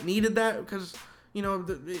why it needed that, because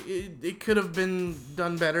it could have been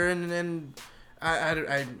done better, and I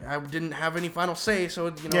didn't have any final say,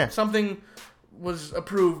 so something was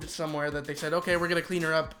approved somewhere that they said, okay, we're gonna clean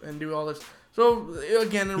her up and do all this. So,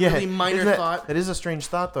 again, a really minor thought. That is a strange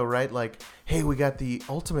thought, though, right? Like, hey, we got the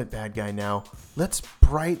ultimate bad guy now. Let's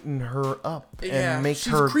brighten her up and make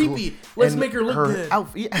her... she's creepy. Let's make her look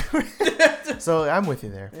good. So, I'm with you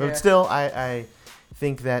there. But still, I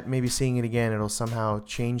think that maybe seeing it again, it'll somehow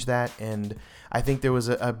change that. And I think there was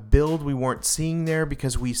a build we weren't seeing there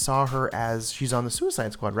because we saw her as she's on the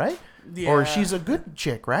Suicide Squad, right? Yeah. Or she's a good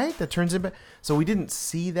chick, right? That turns into... So, we didn't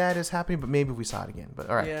see that as happening, but maybe we saw it again. But,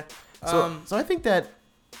 all right. Yeah. So I think that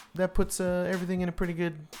puts everything in a pretty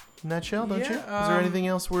good nutshell, don't you? Is there anything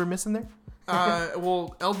else we're missing there?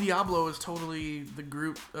 Well, El Diablo is totally the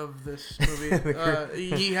Groot of this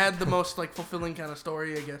movie. He had the most fulfilling kind of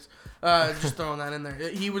story, I guess. Just throwing that in there.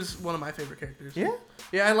 He was one of my favorite characters. Yeah.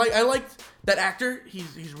 Yeah, I liked that actor,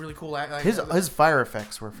 he's really cool. His fire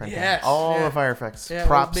effects were fantastic. Yes, All yeah. the fire effects. Yeah,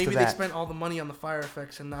 Props maybe to that. they spent all the money on the fire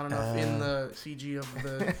effects and not enough in the CG of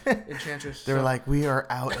the Enchantress. They were like, we are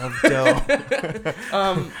out of dough.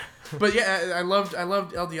 But yeah, I loved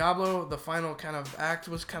El Diablo. The final kind of act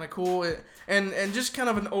was kind of cool, and just kind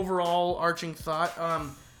of an overall arching thought.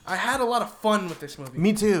 I had a lot of fun with this movie.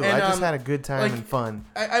 Me too. And, I just had a good time and fun.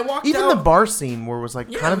 I walked Even out. the bar scene where it was like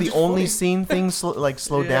Yeah, kind of it the was only funny. scene things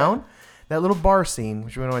slowed Yeah. down. That little bar scene,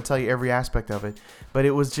 which we don't want to tell you every aspect of it, but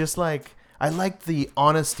it was just like I liked the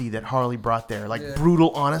honesty that Harley brought there, like Yeah. brutal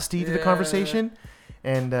honesty to the Yeah. conversation,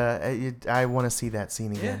 and I want to see that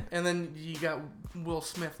scene Yeah, again. and then you got Will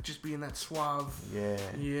Smith just being that suave. Yeah.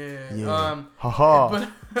 Yeah. Haha.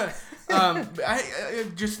 But I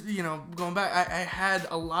just going back, I had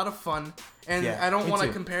a lot of fun, and Yeah, I don't me want to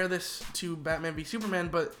too. compare this to Batman v Superman,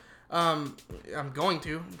 but I'm going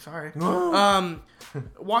to. I'm sorry.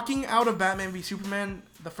 Walking out of Batman v Superman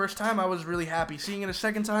the first time, I was really happy. Seeing it a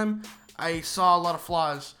second time, I saw a lot of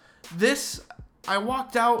flaws. This, I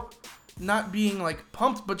walked out not being like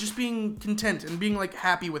pumped, but just being content and being like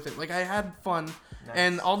happy with it. Like I had fun,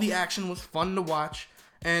 and all the action was fun to watch,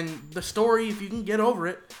 and the story, if you can get over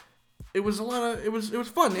it, it was a lot of it was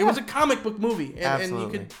fun. It was a comic book movie, and you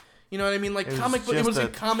Absolutely. could, you know what I mean, like It was comic book. It just was a a-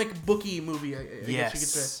 comic booky movie. I guess you could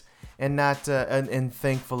say. Yes. And not and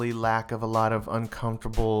thankfully lack of a lot of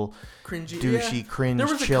uncomfortable, Cringy, douchey, cringe, There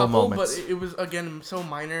was a chill couple, moments. but it was again so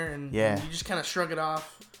minor, and Yeah. you just kind of shrug it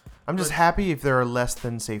off. I'm just but- happy if there are less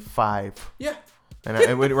than say 5. Yeah, And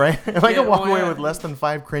I would, right? If I Yeah, could walk oh, away yeah. with less than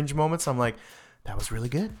 5 cringe moments, I'm like, that was really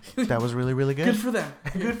good. That was really, really good. good for them.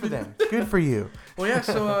 Good for them. Good for you. Well, yeah.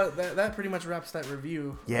 So that pretty much wraps that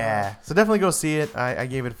review. Yeah. So definitely go see it. I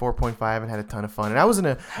gave it 4.5 and had a ton of fun. And I was in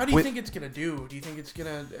a. How do you think it's gonna do? Do you think it's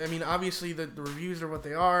gonna? I mean, obviously the reviews are what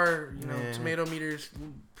they are. You know, Yeah. tomato meters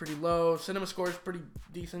pretty low, cinema scores pretty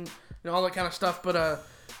decent. You know, all that kind of stuff. But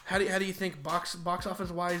how do you think box office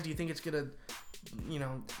wise? Do you think it's gonna,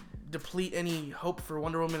 deplete any hope for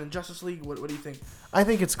Wonder Woman and Justice League? What do you think? I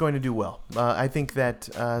think it's going to do well. I think that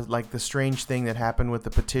like the strange thing that happened with the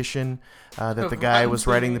petition, that the guy Rotten was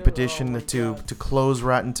writing the Tomatoes, petition oh my to God. to close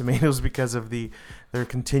Rotten Tomatoes because of their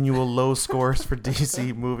continual low scores for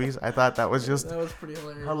DC movies. I thought that was just That was pretty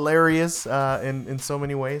hilarious. hilarious in so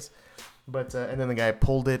many ways. But and then the guy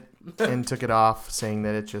pulled it and took it off, saying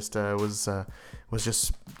that it just was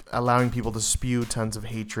just allowing people to spew tons of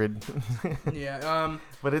hatred. Yeah.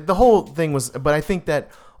 But the whole thing was. But I think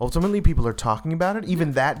that ultimately people are talking about it.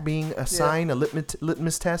 Even that being a sign, a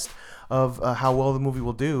litmus test of how well the movie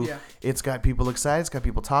will do. Yeah. It's got people excited. It's got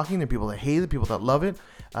people talking. There are people that hate it. People that love it.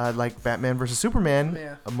 Like Batman vs Superman,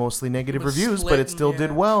 Yeah. Mostly negative It was reviews, but split it still and- did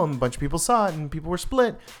yeah. well, and a bunch of people saw it, and people were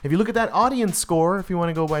split. If you look at that audience score, if you want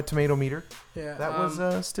to go by tomato meter, Yeah. that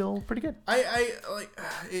was still pretty good.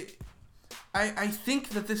 I think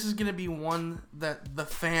that this is gonna be one that the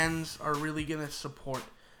fans are really gonna support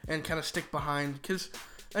and kind of stick behind, because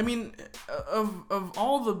I mean, of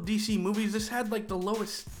all the DC movies, this had like the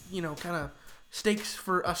lowest, kind of stakes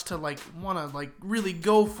for us to like want to like really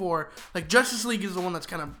go for. Like Justice League is the one that's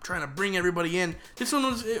kind of trying to bring everybody in. This one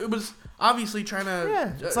was obviously trying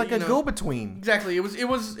to It's like a go-between. Exactly. It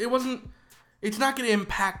wasn't. It's not going to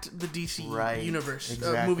impact the DC Right. universe,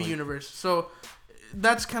 Exactly. movie universe. So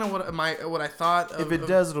that's kind of what I thought. If it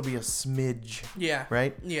does, it'll be a smidge, yeah,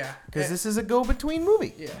 right? yeah, Because this is a go-between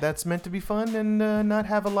movie. Yeah. That's meant to be fun and not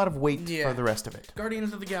have a lot of weight Yeah. for the rest of it.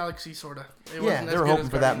 Guardians of the Galaxy, sorta. It Yeah, wasn't they as were good hoping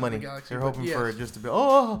as for that Guardians of money. the Galaxy, They're but hoping for yes. it just to be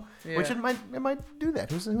which Yeah. it might do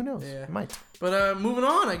that. Who knows? Yeah. It might. But moving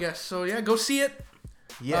on, I guess. So yeah, go see it.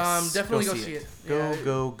 Yes. Definitely go see it. Go,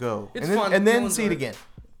 Yeah. go. It's and then, fun. And then You'll see it enjoy it. again.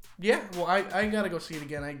 Yeah, well, I gotta go see it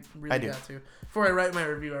again. I really I do. got to. Before I write my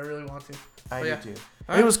review, I really want to. I But do yeah. too.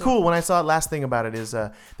 All It right, was so- cool when I saw it. Last thing about it is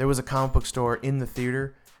there was a comic book store in the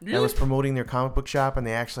theater that Really? was promoting their comic book shop, and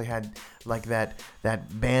they actually had like that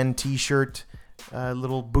band T-shirt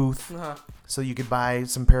little booth, Uh-huh. so you could buy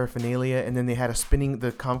some paraphernalia, and then they had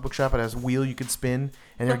the comic book shop. It has a wheel you could spin,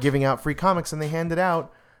 and they're giving out free comics, and they handed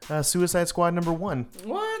out Suicide Squad #1.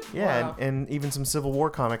 What? Yeah, Wow. and even some Civil War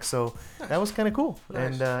comics. So that was kind of cool.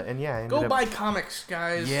 Nice. And yeah, I ended Go up- buy comics,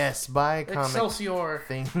 guys. Yes, buy comics. Excelsior.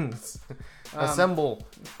 Things. Assemble.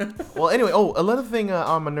 Well, anyway, another thing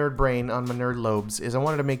on my nerd brain, on my nerd lobes, is I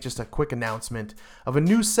wanted to make just a quick announcement of a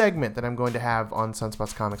new segment that I'm going to have on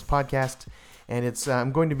Sunspots Comics podcast, and it's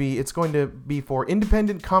going to be for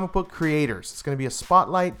independent comic book creators. It's going to be a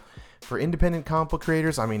spotlight for independent comic book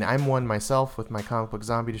creators. I mean, I'm one myself with my comic book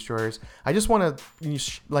Zombie Destroyers. I just want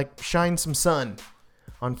to shine some sun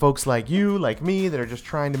on folks like you, like me, that are just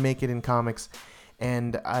trying to make it in comics,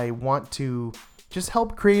 and I want to just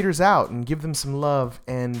help creators out and give them some love.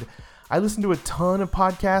 And I listen to a ton of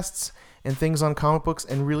podcasts and things on comic books,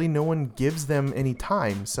 and really no one gives them any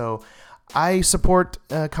time. So I support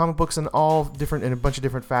comic books in a bunch of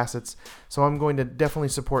different facets. So I'm going to definitely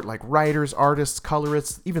support like writers, artists,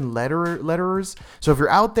 colorists, even letterers. So if you're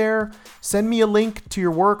out there, send me a link to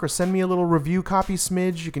your work or send me a little review copy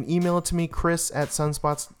smidge. You can email it to me,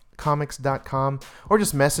 chris@sunspotscomics.com, or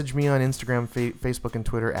just message me on Instagram, Facebook, and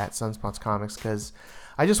Twitter @sunspotscomics, because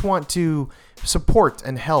I just want to support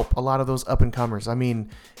and help a lot of those up-and-comers. I mean,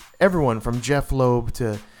 everyone from Jeff Loeb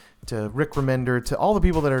to Rick Remender, to all the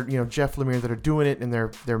people that are, Jeff Lemire, that are doing it, and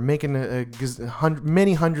they're making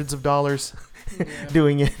many hundreds of dollars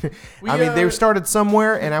doing it. They started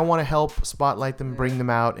somewhere, and I want to help spotlight them, bring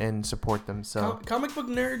them out, and support them. So comic book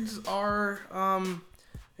nerds are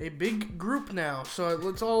a big group now, so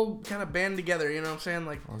let's all kind of band together. You know what I'm saying?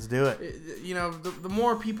 Like, let's do it. The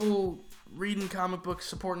more people reading comic books,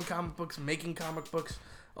 supporting comic books, making comic books,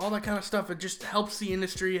 all that kind of stuff, it just helps the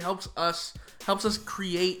industry, helps us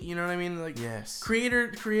create, you know what I mean? Like, yes.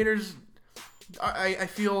 Creators, I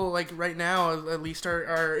feel like right now, at least,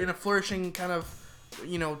 are in a flourishing kind of,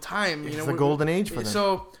 time. It's the golden age for them.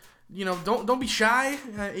 So, don't be shy,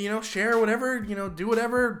 share whatever, do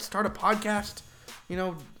whatever, start a podcast,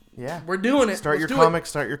 Yeah, we're doing it. Start your comic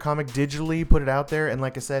digitally, put it out there, and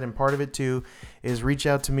like I said, and part of it too is reach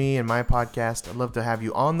out to me and my podcast. I'd love to have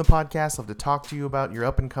you on the podcast. Love to talk to you about your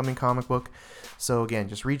up and coming comic book. So again,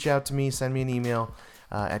 just reach out to me, send me an email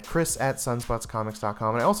at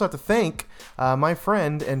chris@sunspotscomics.com. And I also have to thank my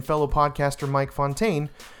friend and fellow podcaster Mike Fontaine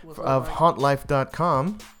of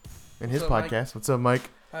hauntlife.com and his podcast. Mike? What's up, Mike?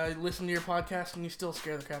 I listen to your podcast and you still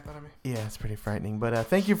scare the crap out of me. Yeah, it's pretty frightening. But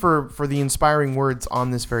thank you for the inspiring words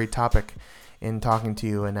on this very topic in talking to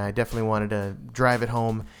you. And I definitely wanted to drive it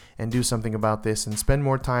home and do something about this and spend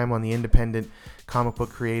more time on the independent comic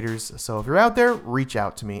book creators. So if you're out there, reach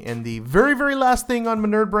out to me. And the very, very last thing on my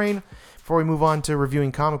nerd brain before we move on to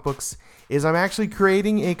reviewing comic books is I'm actually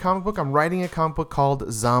creating a comic book. I'm writing a comic book called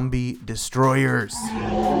Zombie Destroyers.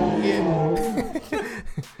 Yeah.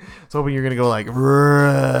 So hoping you're going to go like,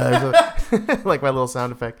 like my little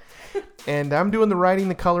sound effect. And I'm doing the writing,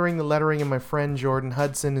 the coloring, the lettering, and my friend Jordan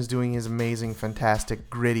Hudson is doing his amazing, fantastic,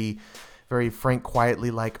 gritty, very Frank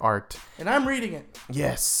Quietly-like art. And I'm reading it.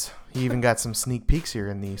 Yes. He even got some sneak peeks here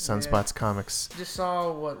in the Sunspots comics. Just saw,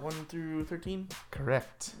 1 through 13?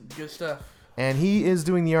 Correct. Good stuff. And he is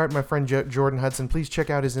doing the art, my friend Jordan Hudson. Please check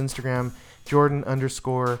out his Instagram,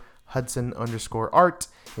 Jordan_Hudson_art.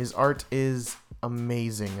 His art is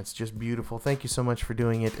amazing. It's just beautiful. Thank you so much for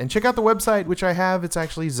doing it. And check out the website, which I have. It's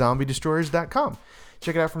actually zombiedestroyers.com.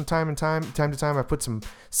 Check it out from time to time. I put some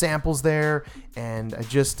samples there, and I'm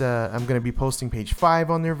going to be posting page 5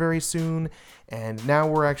 on there very soon. And now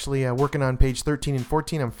we're actually working on page 13 and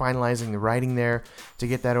 14. I'm finalizing the writing there to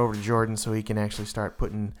get that over to Jordan so he can actually start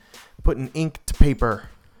putting ink to paper.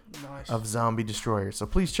 Nice. Of Zombie Destroyers. So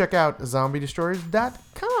please check out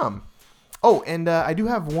zombiedestroyers.com. Oh, and I do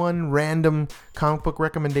have one random comic book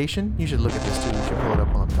recommendation. You should look at this too. You should pull it up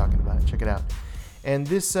while I'm talking about it. Check it out. And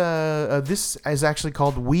this is actually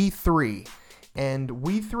called We 3. And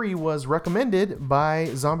We 3 was recommended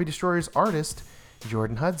by Zombie Destroyers artist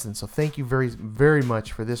Jordan Hudson. So thank you very, very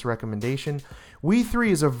much for this recommendation. We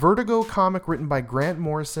 3 is a Vertigo comic written by Grant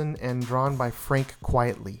Morrison and drawn by Frank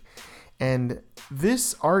Quietly. And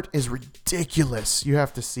this art is ridiculous. You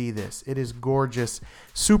have to see this. It is gorgeous.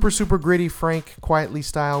 Super, super gritty Frank Quietly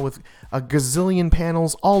style with a gazillion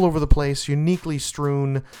panels all over the place, uniquely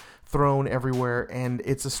thrown everywhere. And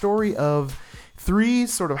it's a story of 3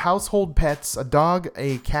 sort of household pets, a dog,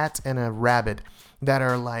 a cat, and a rabbit that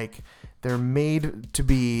are like, they're made to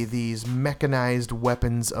be these mechanized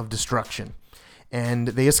weapons of destruction. And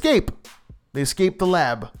they escape. They escape the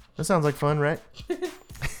lab. That sounds like fun, right?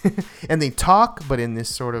 And they talk, but in this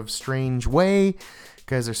sort of strange way,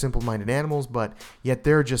 because they're simple-minded animals, but yet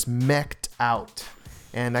they're just mech'd out.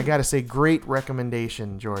 And I gotta say, great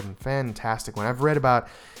recommendation, Jordan. Fantastic one. I've read about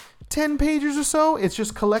 10 pages or so. It's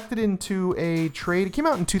just collected into a trade. It came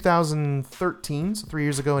out in 2013, so 3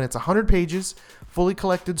 years ago, and it's 100 pages, fully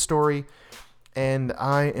collected story, and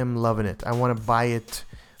I am loving it. I want to buy it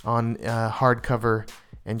on hardcover,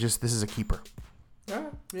 and just, this is a keeper. Yeah.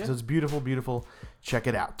 So it's beautiful, beautiful. Check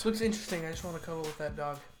it out. Looks interesting. I just want to cuddle with that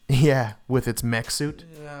dog. Yeah, with its mech suit.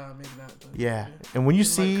 Maybe not. But yeah, and when you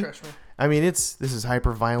see, I mean, this is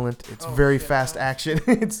hyper violent. It's very fast action.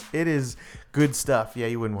 It is good stuff. Yeah,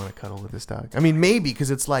 you wouldn't want to cuddle with this dog. I mean, maybe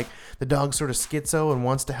because it's like the dog's sort of schizo and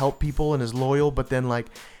wants to help people and is loyal, but then like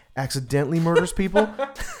accidentally murders people.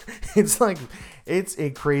 It's a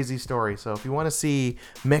crazy story. So if you want to see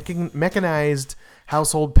mechanized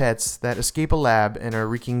household pets that escape a lab and are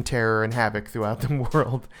wreaking terror and havoc throughout the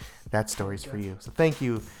world, that story's for you. So thank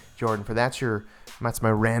you, Jordan, for that's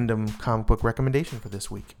my random comic book recommendation for this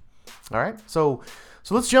week. All right, so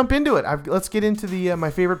let's jump into it. Let's get into the my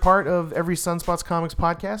favorite part of every Sunspots Comics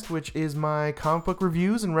podcast, which is my comic book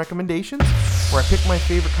reviews and recommendations, where I pick my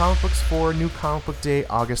favorite comic books for New Comic Book Day,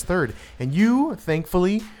 August 3rd. And you,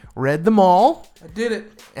 thankfully, read them all. I did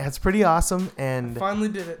it. That's pretty awesome. And Finally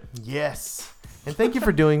did it. yes. And thank you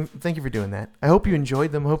for doing that. I hope you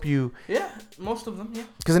enjoyed them. Yeah, most of them. Yeah.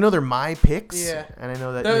 Because I know they're my picks. Yeah. And I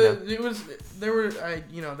know that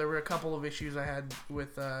there were a couple of issues I had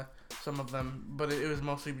with some of them, but it was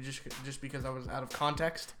mostly just because I was out of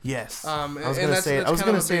context. Yes. I was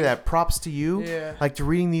gonna say that. Props to you. Yeah. Like to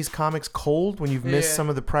reading these comics cold when you've missed some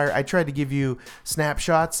of the prior. I tried to give you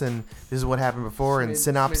snapshots and this is what happened before and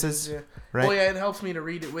synopsis. Yeah. Right. Well, yeah, it helps me to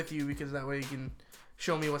read it with you because that way you can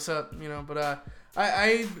show me what's up, But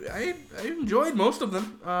I enjoyed most of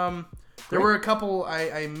them. There were a couple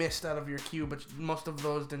I missed out of your queue, but most of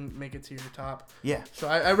those didn't make it to your top. Yeah. So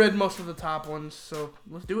I read most of the top ones, so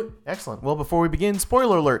let's do it. Excellent. Well, before we begin,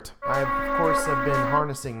 spoiler alert. I, of course, have been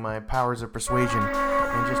harnessing my powers of persuasion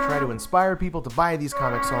and just try to inspire people to buy these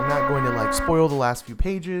comics, so I'm not going to, spoil the last few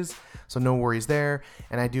pages, so no worries there.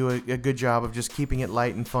 And I do a good job of just keeping it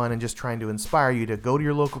light and fun and just trying to inspire you to go to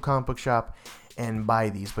your local comic book shop and buy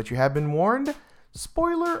these. But you have been warned.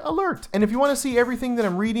 Spoiler alert. And if you want to see everything that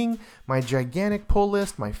I'm reading, my gigantic pull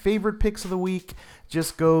list, my favorite picks of the week,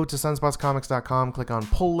 just go to sunspotscomics.com, click on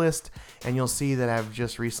pull list, and you'll see that I've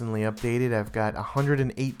just recently updated. I've got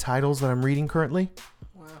 108 titles that I'm reading currently.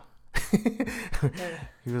 Wow.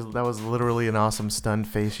 That was literally an awesome stunned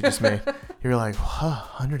face you just made. You're like,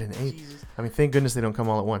 108. Jesus. I mean, thank goodness they don't come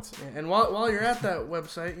all at once. Yeah, and while you're at that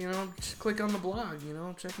website, just click on the blog,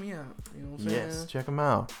 check me out. You know what I'm saying? Yes, check them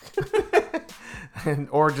out.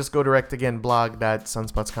 Or just go direct again,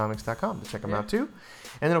 blog.sunspotscomics.com to check them out too.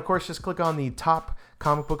 And then, of course, just click on the top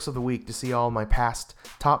comic books of the week to see all my past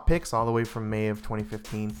top picks all the way from May of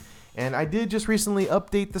 2015. And I did just recently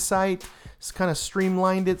update the site, just kind of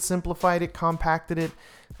streamlined it, simplified it, compacted it,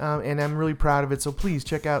 and I'm really proud of it. So please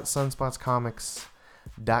check out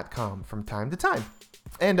sunspotscomics.com from time to time.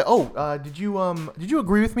 And did you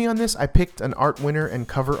agree with me on this? I picked an art winner and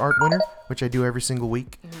cover art winner, which I do every single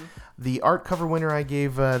week. Mm-hmm. The art cover winner I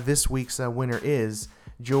gave this week's winner is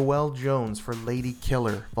Joelle Jones for Lady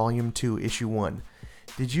Killer, Volume 2, Issue 1.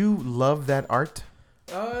 Did you love that art?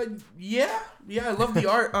 Yeah, I love the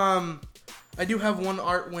art. I do have one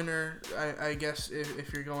art winner, I guess,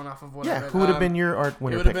 if you're going off of what I read. Who would have been your art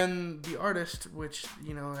winner? It would have been the artist, which,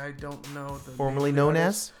 I don't know. Formerly known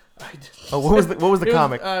as? What was the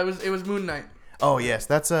comic? It was Moon Knight. Oh, yes.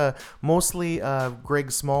 That's mostly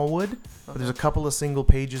Greg Smallwood. But there's a couple of single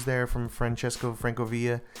pages there from Francesco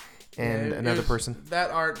Francovilla and another person. That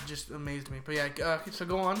art just amazed me. But yeah, so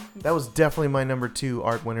go on. That was definitely my number 2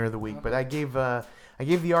 art winner of the week. But I gave the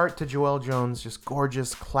art to Joelle Jones, just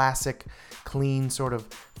gorgeous, classic, clean, sort of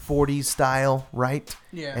 40s style, right?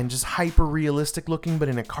 Yeah. And just hyper realistic looking, but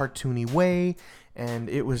in a cartoony way. And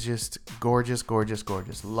it was just gorgeous, gorgeous,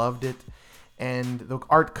 gorgeous. Loved it. And the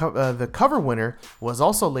the cover winner was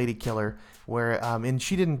also Lady Killer, where and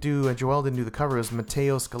Joelle didn't do the cover. It was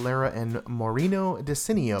Matteo Scalera and Maurino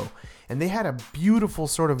Decinio, and they had a beautiful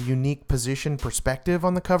sort of unique position perspective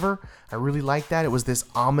on the cover. I really liked that. It was this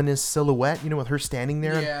ominous silhouette, with her standing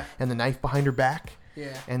there and the knife behind her back.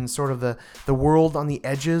 Yeah. And sort of the world on the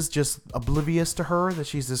edges, just oblivious to her that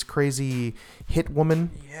she's this crazy hit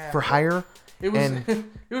woman for hire. It was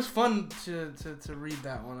it was fun to read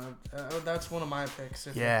that one. That's one of my picks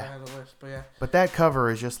if I had a list. But yeah. But that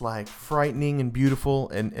cover is just frightening and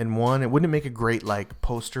beautiful and one. It wouldn't make a great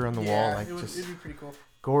poster on the wall. It'd be pretty cool.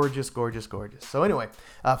 Gorgeous, gorgeous, gorgeous. So anyway,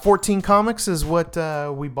 14 comics is what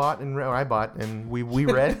we bought or I bought and we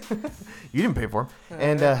read. You didn't pay for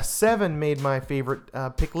them. And 7 made my favorite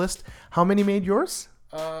pick list. How many made yours?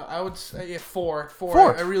 I would say 4.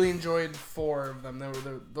 4. I really enjoyed 4 of them.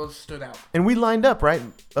 Those stood out. And we lined up, right?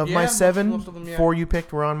 Of my 7, most of them, 4 you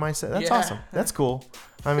picked were on my set. That's awesome. That's cool.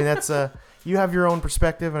 I mean, that's you have your own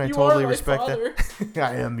perspective, and I totally respect that.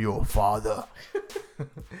 I am your father.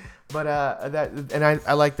 But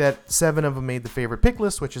I like that 7 of them made the favorite pick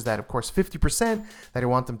list, which is that, of course, 50% that I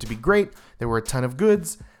want them to be great. There were a ton of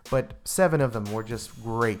goods, but 7 of them were just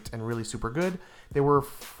great and really super good. There were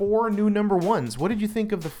 4 new number 1s. What did you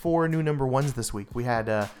think of the 4 new number 1s this week? We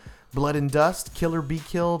had Blood and Dust, Killer Be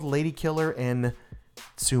Killed, Lady Killer, and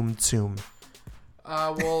Tsum Tsum.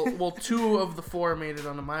 Well, 2 of the 4 made it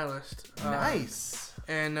onto my list. Nice.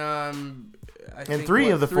 And I think, 3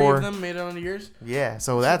 of the 3 4 of them made it onto yours. Yeah,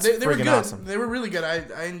 so that's They were friggin' good. awesome. They were really good.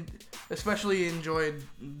 I especially enjoyed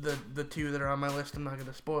the 2 that are on my list. I'm not going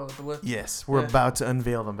to spoil the list. Yes, we're about to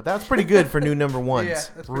unveil them, but that's pretty good for new number ones. Yeah,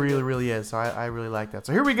 that's pretty really, good. really is. So I really like that.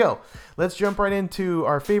 So here we go. Let's jump right into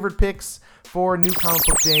our favorite picks for New Comic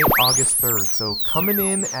Book Day, August 3rd. So coming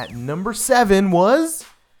in at number 7 was...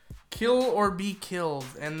 Kill or Be Killed,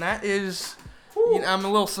 and that is. You know, I'm a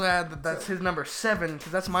little sad that that's his number 7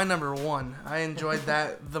 because that's my number 1. I enjoyed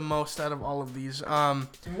that the most out of all of these. Why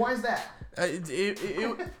is that?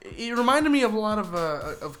 It reminded me of a lot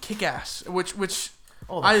of Kick-Ass, which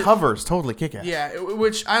Oh, the cover's totally kick-ass. yeah,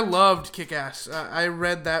 which I loved Kick-Ass. I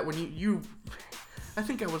read that when you I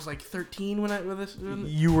think I was like 13 when this.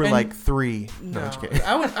 You were and- like 3. No, No, I'm just kidding.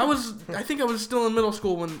 I think I was still in middle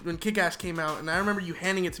school when Kick-Ass came out, and I remember you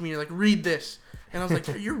handing it to me. You're like, read this, and I was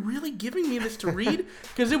like, you're really giving me this to read?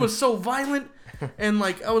 Because it was so violent, and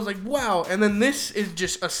like I was like, wow. And then this is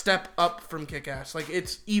just a step up from Kick-Ass. Like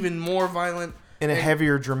it's even more violent In a and-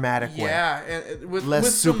 heavier, dramatic way. Yeah, and with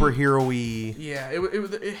Less some- superhero-y. Yeah,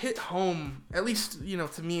 it hit home, at least,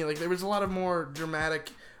 to me. Like, there was a lot of more dramatic,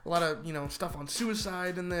 a lot of, stuff on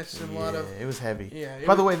suicide in this, and a lot of... it was heavy. Yeah,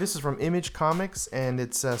 By the way, this is from Image Comics, and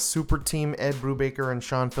it's Super Team Ed Brubaker and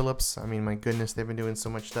Sean Phillips. I mean, my goodness, they've been doing so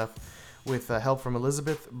much stuff with help from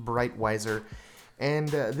Elizabeth Breitweiser. And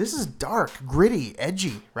this is dark, gritty,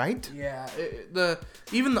 edgy, right? Yeah,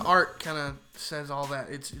 even the art kind of says all that.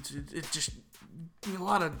 It's just a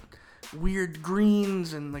lot of weird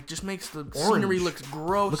greens, and, like, just makes the scenery looks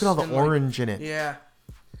gross. Look at all the and, orange in it. Yeah.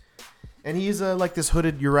 And he's like this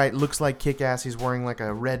hooded, you're right, looks like Kick-Ass. He's wearing like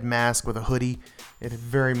a red mask with a hoodie. It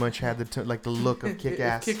very much had the look of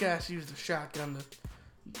Kick-Ass. If Kick-Ass used a shotgun to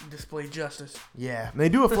display justice. Yeah. And they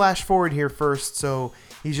do a flash forward here first, so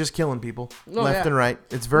he's just killing people left and right.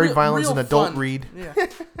 It's very violent. It's an adult fun. read. Yeah,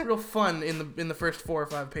 real fun in the first 4 or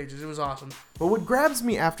 5 pages. It was awesome. But what grabs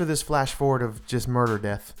me after this flash forward of just murder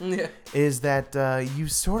death Yeah. is that you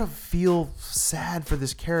sort of feel sad for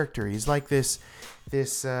this character. He's like this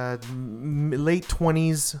late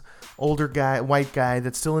 20s older guy, white guy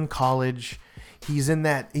that's still in college. He's in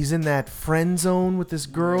that friend zone with this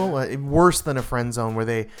girl, worse than a friend zone, where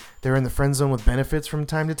they're in the friend zone with benefits from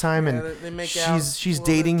time to time, Yeah, and they make out she's a little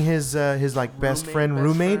dating his like best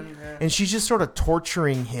roommate, yeah. and she's just sort of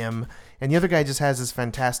torturing him, and the other guy just has this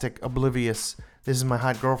fantastic oblivious, this is my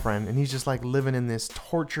hot girlfriend, and he's just like living in this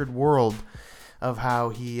tortured world of how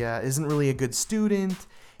he isn't really a good student,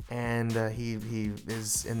 and he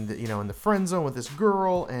is in the friend zone with this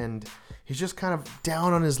girl, and he's just kind of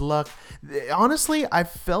down on his luck. Honestly, I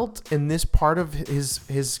felt in this part of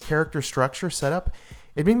his character structure setup,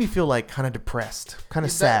 it made me feel like kind of depressed, kind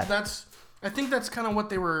of sad. I think that's kind of what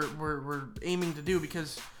they were aiming to do,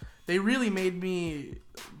 because they really made me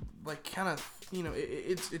like kind of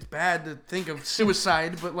it's bad to think of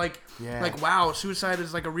suicide, but like wow, suicide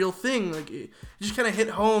is like a real thing. Like it just kind of hit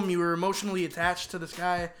home. You were emotionally attached to this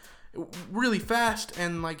guy really fast,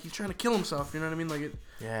 and like he's trying to kill himself. You know what I mean? Like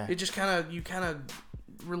it just you kind of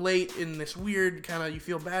relate in this weird kind of, you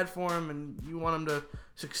feel bad for him and you want him to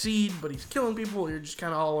succeed, but he's killing people. You're just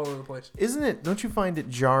kind of all over the place. Isn't it? Don't you find it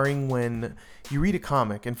jarring when you read a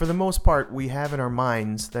comic, and for the most part we have in our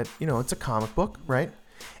minds that it's a comic book, right?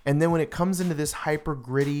 And then when it comes into this hyper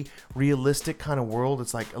gritty, realistic kind of world,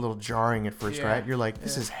 it's like a little jarring at first, right? You're like,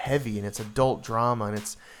 this is heavy, and it's adult drama, and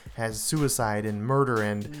it's has suicide and murder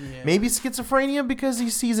and maybe schizophrenia because he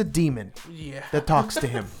sees a demon that talks to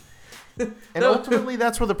him. And ultimately,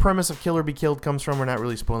 that's where the premise of Kill or Be Killed comes from. We're not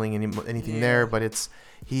really spoiling anything there, but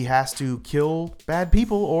he has to kill bad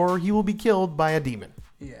people or he will be killed by a demon.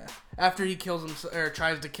 Yeah. After he kills himself or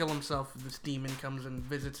tries to kill himself, this demon comes and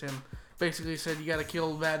visits him. Basically said, you got to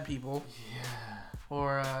kill bad people. Yeah.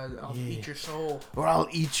 Or I'll eat your soul. Or I'll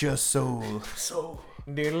eat your soul. Soul.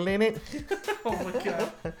 Oh my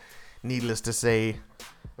God. Needless to say.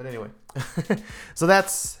 But anyway. So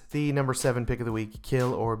that's the number 7 pick of the week.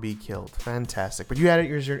 Kill or Be Killed. Fantastic. But you had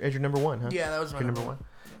it as your number 1, huh? Yeah, that was my number 1.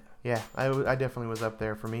 Yeah, I definitely was up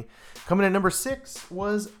there for me. Coming at number 6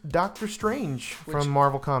 was Doctor Strange from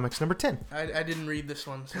Marvel Comics, number 10. I didn't read this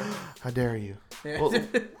one. So. How dare you? Yeah. Well,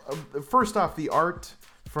 first off, the art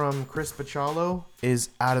from Chris Bachalo is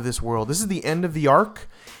out of this world. This is the end of the arc,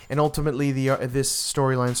 and ultimately this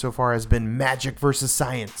storyline so far has been magic versus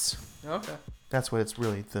science. Okay. That's what it's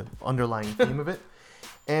really, the underlying theme of it.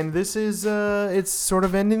 And this is, it's sort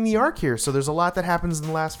of ending the arc here. So there's a lot that happens in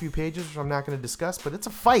the last few pages, which I'm not going to discuss, but it's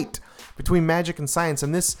a fight between magic and science.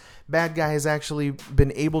 And this bad guy has actually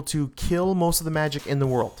been able to kill most of the magic in the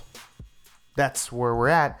world. that's where we're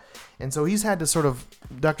at. And so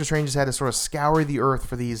Doctor Strange has had to sort of scour the earth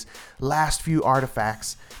for these last few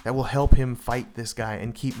artifacts that will help him fight this guy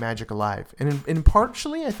and keep magic alive. And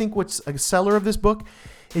partially, I think what's a seller of this book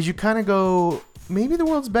is you kind of go, maybe the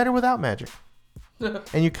world's better without magic.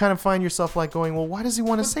 And you kind of find yourself like going, well, why does he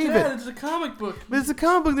want to save Dad, it? it's a comic book. But it's a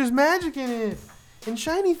comic book. There's magic in it. And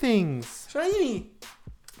shiny things. Shiny.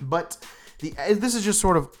 But this is just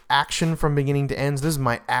sort of action from beginning to end. This is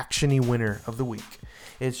my action-y winner of the week.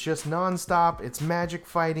 It's just nonstop. It's magic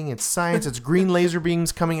fighting. It's science. It's green laser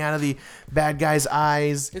beams coming out of the bad guy's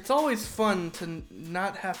eyes. It's always fun to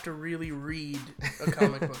not have to really read a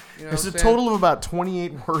comic book. You know There's a what I'm saying? total of about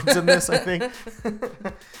 28 words in this, I think.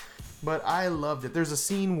 But I loved it. There's a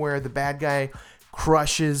scene where the bad guy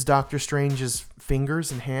crushes Doctor Strange's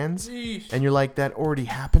fingers and hands. Yeesh. And you're like, that already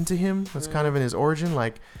happened to him? That's kind of in his origin.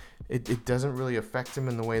 Like, it doesn't really affect him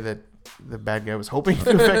in the way that the bad guy was hoping to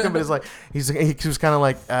affect him. But it's like, he was kind of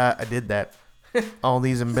like, I did that. All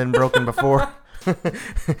these have been broken before.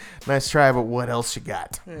 Nice try, but what else you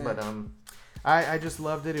got? Yeah. But I just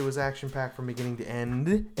loved it. It was action-packed from beginning to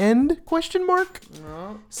end. End? Question mark?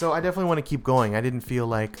 No. So I definitely want to keep going. I didn't feel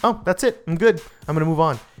like, oh, that's it. I'm good. I'm going to move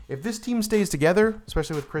on. If this team stays together,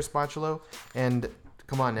 especially with Chris Bachalo, and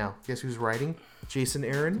come on now, guess who's writing? Jason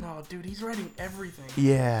Aaron. No, dude, he's writing everything.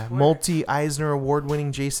 Yeah, Where? multi-Eisner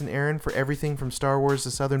Award-winning Jason Aaron for everything from Star Wars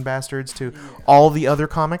to Southern Bastards to all the other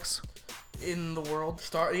comics. In the world,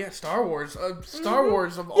 Star Wars. Star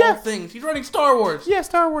Wars of all things. He's writing Star Wars. Yeah,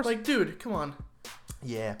 Star Wars. Like, dude, come on.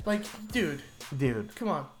 Yeah. Like, dude, Dude. come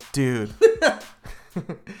on. Dude.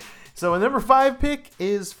 So a number 5 pick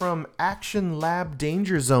is from Action Lab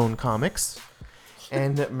Danger Zone Comics.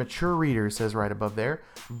 And mature reader says right above there,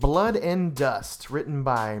 Blood and Dust, written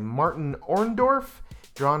by Martin Orndorff,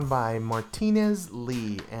 drawn by Martinez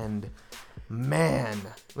Lee. And man,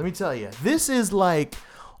 let me tell you, this is like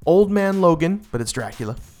Old Man Logan, but it's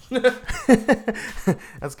Dracula.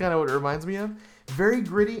 That's kind of what it reminds me of. Very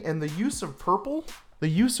gritty, and the use of purple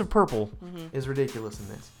is ridiculous in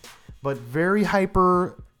this. But very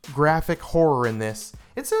hyper graphic horror in this.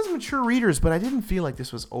 It says mature readers, but I didn't feel like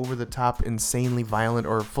this was over the top, insanely violent,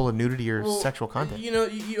 or full of nudity or sexual content. You know,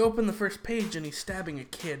 you open the first page and he's stabbing a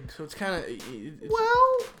kid, so it's kind of.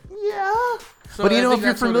 Well, yeah. So But I you know, think if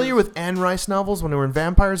you're that's what it familiar is. with Anne Rice novels, when there were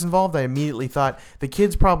vampires involved, I immediately thought the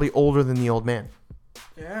kid's probably older than the old man.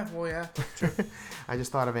 Yeah, well, yeah, true. I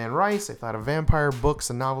just thought of Anne Rice. I thought of vampire books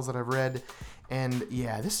and novels that I've read. And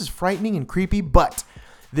yeah, this is frightening and creepy, but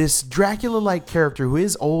this Dracula-like character who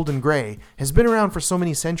is old and gray has been around for so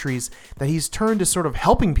many centuries that he's turned to sort of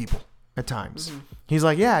helping people at times. Mm-hmm. He's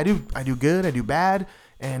like, yeah, I do good, I do bad,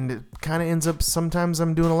 and it kind of ends up sometimes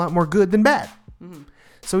I'm doing a lot more good than bad. Mm-hmm.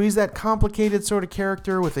 So he's that complicated sort of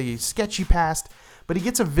character with a sketchy past, but he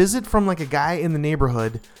gets a visit from like a guy in the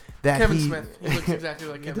neighborhood that Kevin Smith. He looks exactly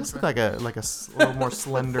like He Kevin does Smith. look like a little more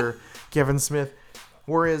slender Kevin Smith.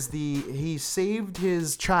 Whereas he saved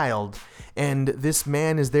his child, and this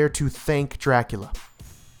man is there to thank Dracula.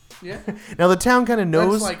 Yeah. Now the town kind of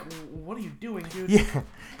knows. That's like, what are you doing, dude? Yeah,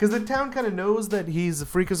 because the town kind of knows that he's a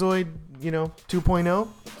freakazoid, 2.0.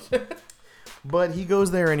 But he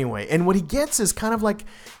goes there anyway, and what he gets is kind of like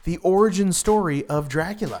the origin story of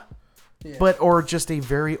Dracula. Yeah. Or just a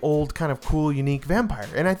very old, kind of cool, unique vampire.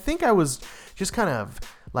 And I think I was just kind of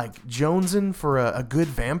like jonesing for a good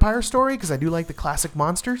vampire story because I do like the classic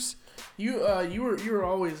monsters. You were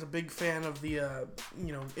always a big fan of the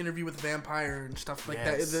Interview with the Vampire and stuff like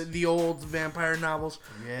Yes. that. The old vampire novels.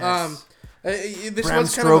 Yes. This Bram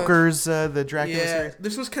was kind of Stoker's the Dracula yeah. series.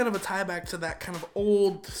 This was kind of a tie back to that kind of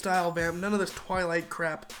old style vamp. None of this Twilight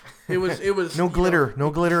crap. It was No glitter,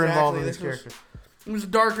 no glitter involved in this This was- character. It was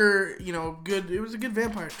darker, good. It was a good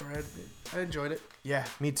vampire story. I enjoyed it. Yeah,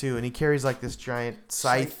 me too. And he carries like this giant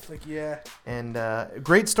scythe. Like, yeah. And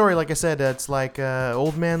great story, like I said. It's like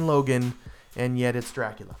Old Man Logan, and yet it's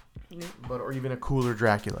Dracula. Yeah. Or even a cooler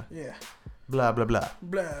Dracula. Yeah. Blah, blah, blah.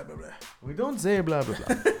 Blah, blah, blah. We don't say blah, blah,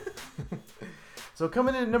 blah. So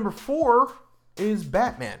coming in at number 4 is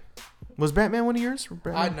Batman. Was Batman one of yours?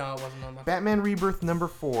 Batman? No, it wasn't on that. Batman Rebirth number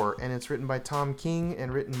 4, and it's written by Tom King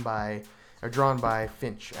and drawn by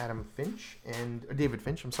Adam Finch, and David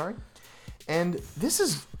Finch, I'm sorry. And this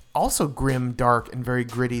is also grim, dark, and very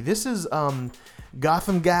gritty. This is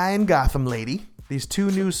Gotham Guy and Gotham Lady. These two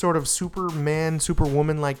new sort of Superman,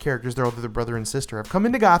 Superwoman-like characters, they're the brother and sister, have come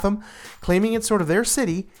into Gotham, claiming it's sort of their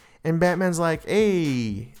city, and Batman's like,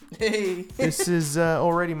 hey, this is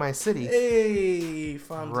already my city. Hey,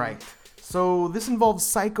 Fonzie. Right. So this involves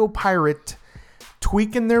Psycho Pirate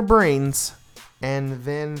tweaking their brains, and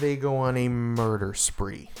then they go on a murder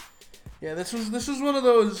spree. Yeah, this was one of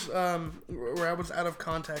those where I was out of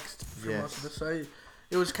context for most of this.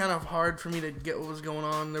 It was kind of hard for me to get what was going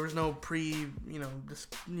on. There was no thing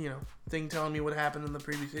telling me what happened in the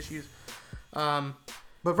previous issues.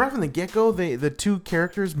 But right from the get-go, the two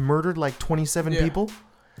characters murdered like 27 people.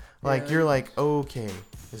 Like, you're like, okay,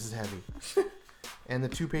 this is heavy. And the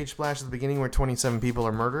 2-page splash at the beginning where 27 people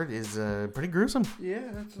are murdered is pretty gruesome. Yeah,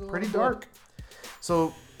 that's pretty dark.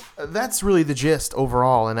 So that's really the gist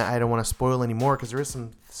overall, and I don't want to spoil any more because there is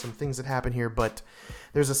some things that happen here. But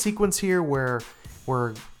there's a sequence here where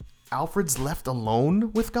Alfred's left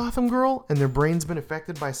alone with Gotham Girl, and their brain's been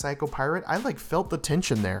affected by Psycho Pirate. I felt the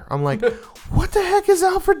tension there. I'm like, what the heck is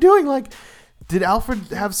Alfred doing? Like, did Alfred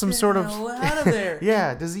have some sort of out of there?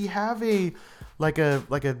 Yeah. Does he have a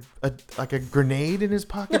grenade in his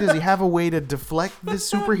pocket? Does he have a way to deflect this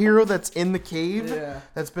superhero that's in the cave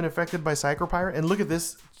that's been affected by Psycho Pirate? And look at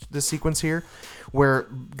this sequence here, where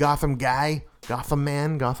Gotham dude, a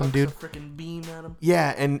freaking beam at him.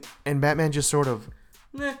 Yeah, and Batman just sort of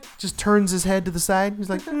just turns his head to the side. He's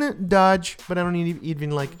like, dodge, but I don't need to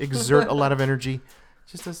even exert a lot of energy.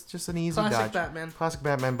 Just an easy dodge. Classic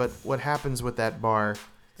Batman. But what happens with that bar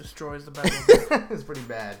destroys the Batman. It's pretty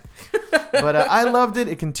bad. But I loved it.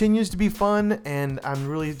 It continues to be fun, and I'm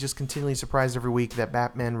really just continually surprised every week that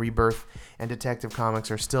Batman Rebirth and Detective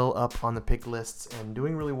Comics are still up on the pick lists and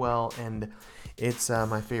doing really well. And it's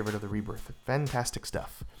my favorite of the Rebirth. Fantastic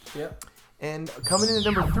stuff. Yep. And coming in at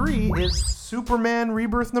number 3 is Superman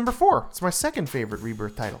Rebirth number 4. It's my second favorite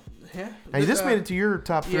Rebirth title. Yeah. Now, this made it to your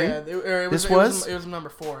top 3. Yeah, it was number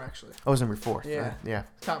 4 actually. Oh, it was number 4. Yeah. Yeah.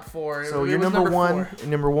 Top 4. So your number 1,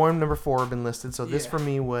 number 1, number 4 have been listed. So this for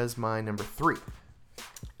me was my number 3.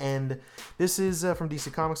 And this is from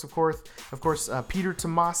DC Comics, of course. Peter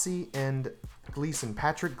Tomasi and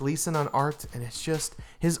Patrick Gleason on art, and it's just,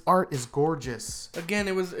 his art is gorgeous. Again,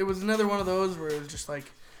 it was another one of those where it was just like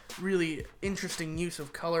really interesting use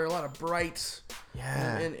of color, a lot of brights,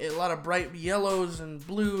 and a lot of bright yellows and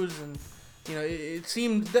blues, and it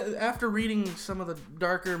seemed that after reading some of the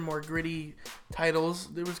darker, more gritty titles,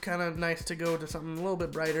 it was kind of nice to go to something a little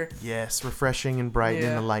bit brighter. Yes, refreshing and bright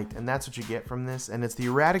in the light, and that's what you get from this. And it's the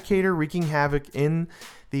Eradicator wreaking havoc in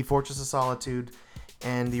the Fortress of Solitude,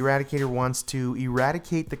 and the Eradicator wants to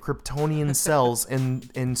eradicate the Kryptonian cells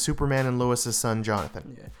in Superman and Lois's son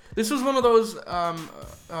Jonathan. Yeah. This was one of those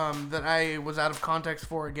that I was out of context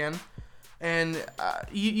for again, and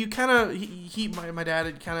you kind of my dad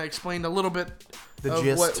had kind of explained a little bit of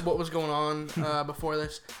gist. what was going on before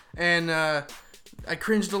this, and I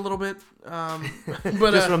cringed a little bit,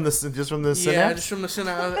 but just from the synapse? Yeah, just from the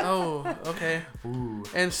synapse. Oh, okay. Ooh.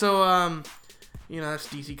 And so that's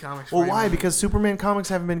DC Comics. Well, why? Because Superman comics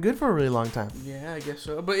haven't been good for a really long time. Yeah, I guess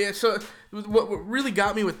so. But yeah, so what really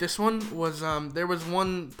got me with this one was there was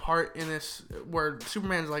one part in this where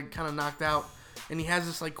Superman's kind of knocked out, and he has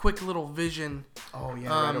this quick little vision. Oh yeah,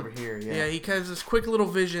 right over here. Yeah. Yeah, he has this quick little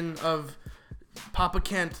vision of Papa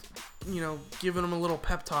Kent, giving him a little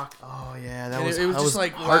pep talk. Oh yeah, that was just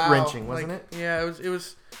heart-wrenching, wasn't it? Yeah,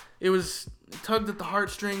 it was tugged at the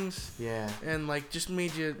heartstrings. Yeah. And just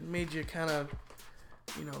made you kind of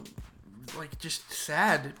just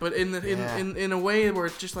sad, but in a way where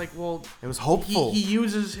it's just it was hopeful. He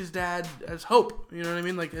uses his dad as hope, you know what I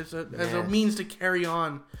mean, as a means to carry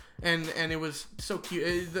on, and it was so cute.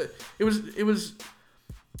 It was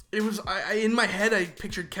in my head I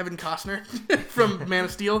pictured Kevin Costner from Man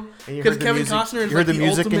of Steel, because Kevin Costner is you heard the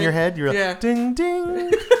music ultimate, in your head. You're like, ding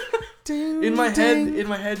ding. Ding, in my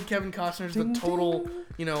head, Kevin Costner's the total,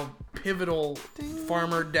 pivotal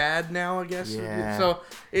farmer dad now, I guess. Yeah. So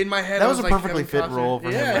in my head, that was a like perfectly fit Costner. role for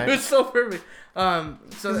him. Yeah, right? it was so perfect.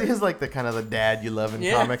 So he is the kind of the dad you love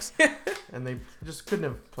in comics, and they just couldn't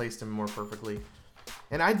have placed him more perfectly.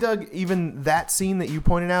 And I dug even that scene that you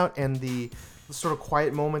pointed out, and the sort of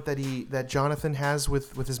quiet moment that Jonathan has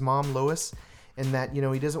with his mom Lois, and that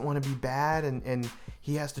he doesn't want to be bad, and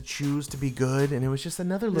he has to choose to be good, and it was just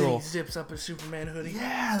another little. He zips up his Superman hoodie.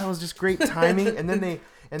 Yeah, that was just great timing. And then they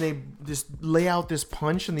just lay out this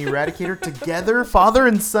punch and the Eradicator together, father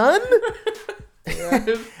and son.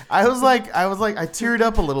 Yeah. I teared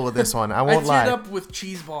up a little with this one. I won't lie. I teared up with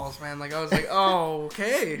cheese balls, man. I was like, oh,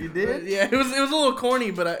 okay. You did? Yeah, it was a little corny,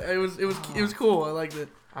 but it was cool. I liked it.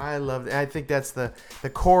 I loved it. I think that's the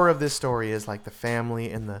core of this story is the family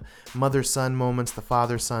and the mother-son moments, the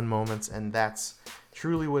father-son moments, and that's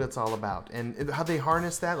truly what it's all about. And how they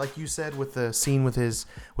harness that, like you said, with the scene with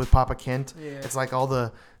Papa Kent. Yeah. It's like all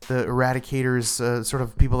the Eradicators, sort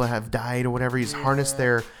of people that have died or whatever. He's harnessed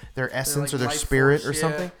their essence or their spirit or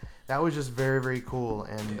something. That was just very, very cool.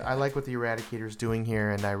 And I like what the Eradicator's doing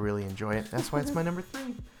here, and I really enjoy it. That's why it's my number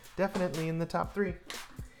 3. definitely in the top 3.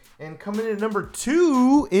 And coming in at number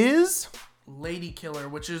 2 is Lady Killer,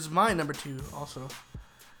 which is my number 2 also.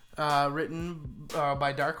 Written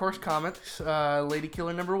by Dark Horse Comics. Lady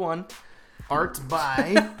Killer number 1. art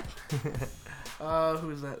by Who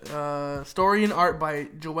is that? Story and art by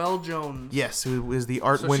Joelle Jones. yes, who is the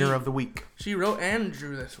art winner of the week. She wrote and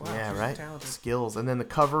drew this. Wow, Yeah, she's right. talented. Skills. And then the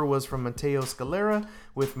cover was from Matteo Scalera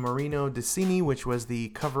with Marino Decini, which was the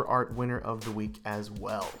cover art winner of the week as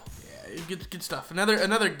well. Yeah, good stuff.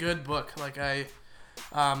 Another good book. Like I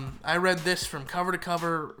read this from cover to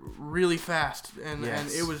cover really fast, and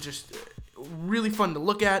it was just really fun to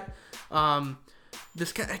look at.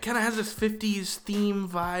 This it kind of has this 50s theme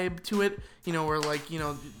vibe to it, where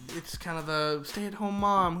it's kind of the stay-at-home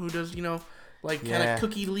mom who does, kind of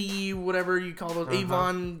Cookie Lee, whatever you call those,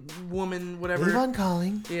 Avon woman, whatever. Avon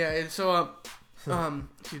calling. Yeah, and so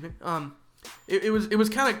excuse me. It was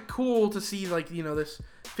kind of cool to see this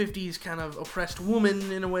 50s kind of oppressed woman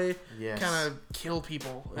in a way, kind of kill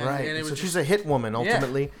people. Right. And it was she's a hit woman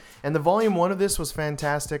ultimately. Yeah. And the volume 1 of this was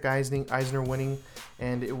fantastic, Eisner winning,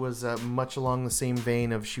 and it was much along the same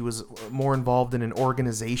vein of she was more involved in an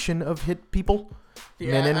organization of hit people,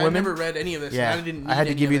 men and women. I never read any of this. Yeah, I had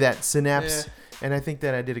to give you that synapse. Yeah. And I think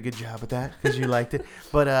that I did a good job at that because you liked it.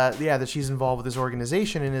 But that she's involved with this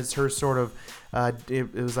organization, and it's her sort of,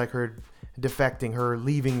 it was like her defecting, her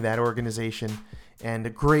leaving that organization. And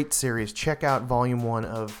a great series. Check out volume 1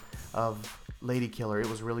 of Lady Killer. It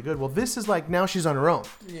was really good. Well, this is like now she's on her own.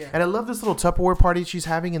 Yeah. And I love this little Tupperware party she's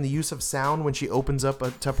having and the use of sound when she opens up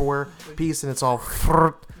a Tupperware piece and it's all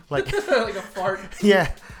like like a fart.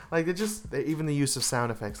 Yeah. Like even the use of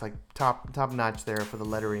sound effects, like top notch there for the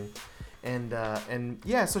lettering. And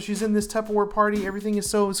so she's in this Tupperware party. Everything is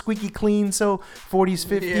so squeaky clean, so 40s,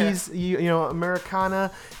 50s,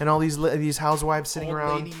 Americana, and all these housewives sitting old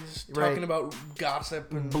around, ladies talking about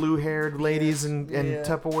gossip and blue-haired ladies and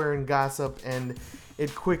Tupperware and gossip, and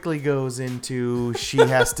it quickly goes into she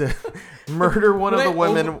has to murder one of the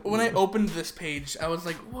women. When I opened this page, I was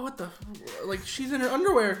like, what the? Like, she's in her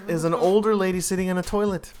underwear. Is an older lady sitting in a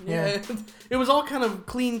toilet. Yeah. It was all kind of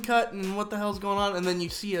clean cut and what the hell's going on, and then you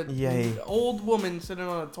see an old woman sitting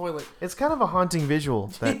on a toilet. It's kind of a haunting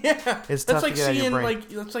visuul. That it's tough to get out of your brain.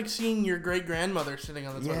 That's like seeing your great grandmother sitting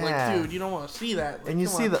on the toilet. Like, dude, you don't want to see that. Like, and you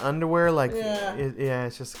see the underwear,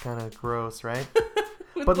 it's just kind of gross, right?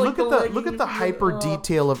 But look at the hyper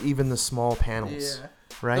detail of even the small panels. Yeah.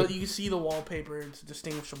 Right? So you see the wallpaper, it's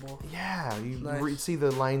distinguishable. Yeah, you see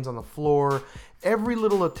the lines on the floor, every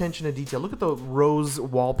little attention to detail. Look at the rose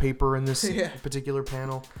wallpaper in this particular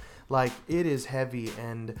panel. Like, it is heavy,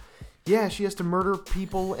 and she has to murder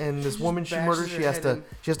people, and this woman she murders, she has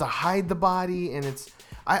to hide the body, and it's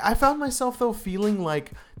I found myself though feeling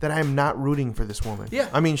like that I'm not rooting for this woman. Yeah.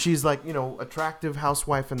 I mean, she's like, attractive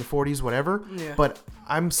housewife in the 40s, whatever. Yeah. But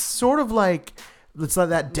I'm sort of like, it's not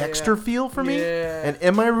that Dexter feel for me. Yeah. And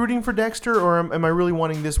am I rooting for Dexter, or am I really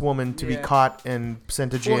wanting this woman to be caught and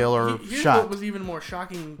sent to jail or shot? What was even more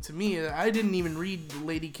shocking to me, I didn't even read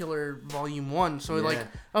Lady Killer Volume 1. So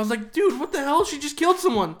I was like, dude, what the hell? She just killed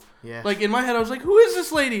someone. Yeah. Like, in my head, I was like, who is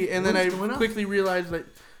this lady? And then I quickly realized that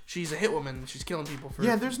she's a hit woman. She's killing people for.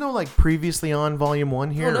 Yeah, there's no like previously on Volume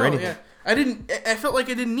 1 here or anything. Yeah. I felt like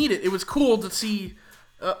I didn't need it. It was cool to see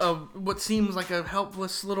what seems like a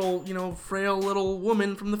helpless little, frail little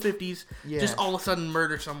woman from the 50s just all of a sudden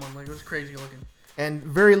murder someone. Like, it was crazy looking. And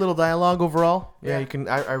very little dialogue overall. Yeah, you can.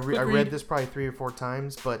 I read this probably 3 or 4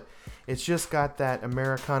 times, but it's just got that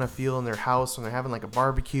Americana feel in their house when they're having like a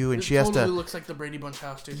barbecue, and she has to. It looks like the Brady Bunch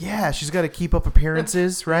house, dude. Yeah, she's got to keep up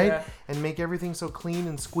appearances, right? And make everything so clean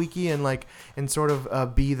and squeaky, and sort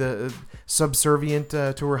of be the subservient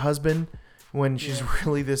to her husband. When she's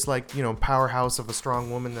really this powerhouse of a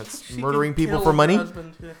strong woman that's murdering people for money.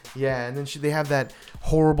 Yeah, and then they have that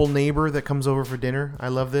horrible neighbor that comes over for dinner. I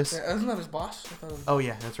love this. Yeah, isn't that his boss? Oh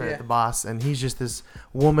yeah, that's right, the boss, and he's just this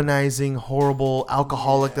womanizing, horrible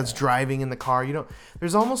alcoholic that's driving in the car.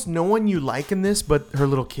 There's almost no one you like in this, but her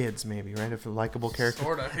little kids, maybe, right? If a likable character.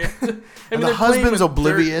 Sort of. Yeah. And the husband's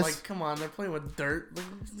oblivious. Dirt. Like, come on, they're playing with dirt.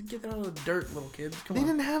 Like, get out of the dirt, little kids. Come on. They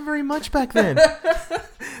didn't have very much back then.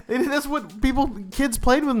 That's what kids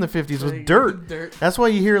played with in the 50s was dirt. That's why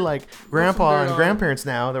you hear like grandpa and grandparents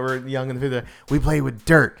now that were young in the 50s. We played with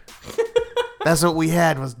dirt. That's what we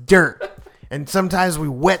had was dirt. And sometimes we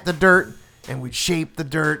wet the dirt and we'd shape the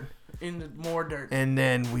dirt. Into more dirt. And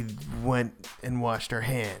then we went and washed our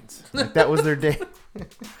hands. Like that was their day.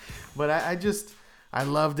 But I just I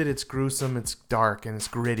loved it. It's gruesome, it's dark, and it's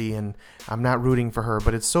gritty, and I'm not rooting for her,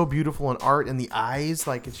 but it's so beautiful in art and the eyes.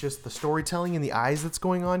 Like, it's just the storytelling in the eyes that's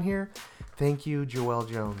going on here. Thank you, Joelle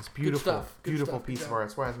Jones. Beautiful, beautiful piece of art.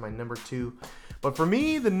 That's why it's my number 2. But for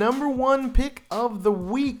me, the number 1 pick of the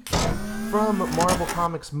week from Marvel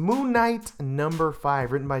Comics, Moon Knight, number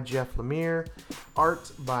 5, written by Jeff Lemire,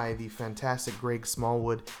 art by the fantastic Greg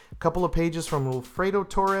Smallwood. A couple of pages from Wilfredo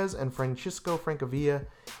Torres and Francisco Francavilla,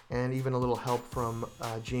 and even a little help from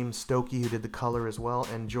James Stokey, who did the color as well,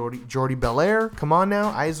 and Jordi Belair. Come on now,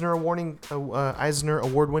 Eisner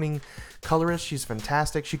Award-winning colorist. She's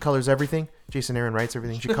fantastic. She colors everything. Jason Aaron writes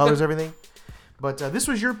everything. She colors everything. But this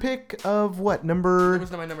was your pick of what number? It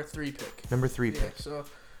was my number 3 pick. Number 3 pick. So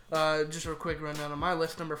just a quick rundown on my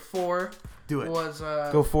list. Number 4 Do it. was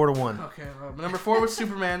Go 4-1. Okay. Number 4 was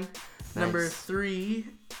Superman. Nice. Number 3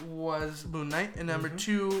 was Moon Knight, and number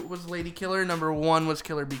 2 was Lady Killer. Number 1 was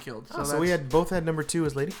Killer Be Killed. So we both had number 2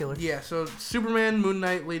 as Lady Killer. Yeah. So Superman, Moon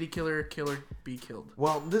Knight, Lady Killer, Killer Be Killed.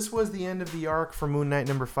 Well, this was the end of the arc for Moon Knight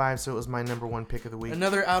number 5, so it was my number 1 pick of the week.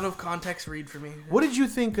 Another out of context read for me. What did you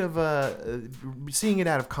think of seeing it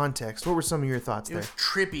out of context? What were some of your thoughts It there? was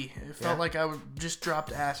trippy. It felt like I just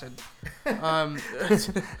dropped acid. You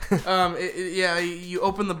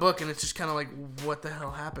open the book and it's just kind of like, what the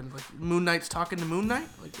hell happened? Like, Moon Knight's talking to Moon Knight?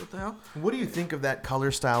 Like, what the hell? What do you think of that color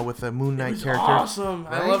style with the Moon Knight It was character? awesome.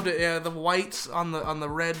 Right? I loved it. Yeah, the whites on the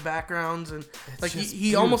red backgrounds, and It's like just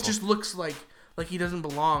he almost beautiful. just looks like he doesn't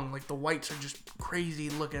belong. Like, the whites are just crazy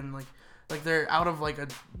looking. Like they're out of like a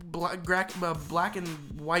black and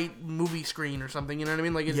white movie screen or something. You know what I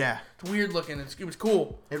mean? Like, it's weird looking. It was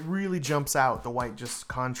cool. It really jumps out. The white just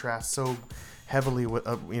contrasts so heavily with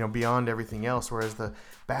beyond everything else, whereas the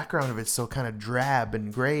background of it's so kind of drab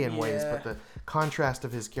and gray in ways, but the contrast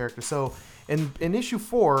of his character. So in issue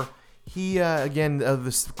 4, he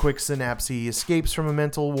this quick synapse, he escapes from a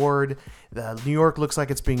mental ward. New York looks like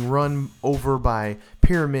it's being run over by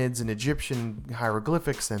pyramids and Egyptian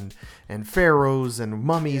hieroglyphics and pharaohs and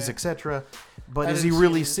mummies, etc. But is he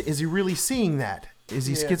really seeing that? Is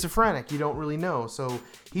he schizophrenic? You don't really know. So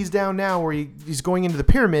he's down now where he's going into the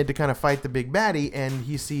pyramid to kind of fight the big baddie, and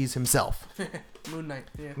he sees himself. Moon Knight.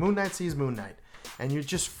 Yeah. Moon Knight sees Moon Knight, and it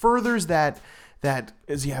just furthers that.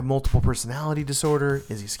 Does he have multiple personality disorder?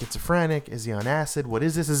 Is he schizophrenic? Is he on acid? What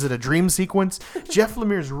is this? Is it a dream sequence? Jeff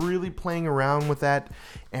Lemire's really playing around with that,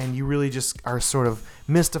 and you really just are sort of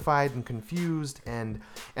mystified and confused. And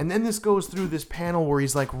then this goes through this panel where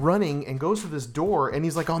he's like running and goes through this door, and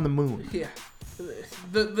he's like on the moon. Yeah.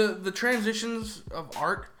 The transitions of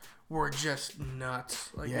art were just nuts.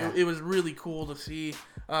 Like, it was really cool to see.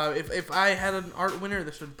 If I had an art winner,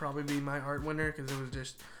 this would probably be my art winner, because it was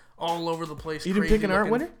just all over the place. You didn't pick an art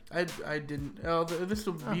winner? I didn't. Oh, this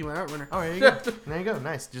will be my art winner. Oh, there you go. There you go.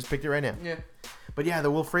 Nice. Just picked it right now. Yeah. But yeah,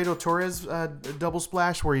 the Wilfredo Torres double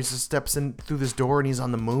splash where he just steps in through this door and he's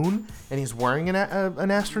on the moon and he's wearing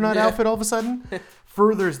an astronaut outfit all of a sudden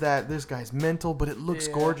furthers that this guy's mental, but it looks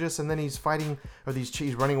gorgeous. And then he's fighting,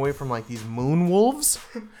 he's running away from like these moon wolves.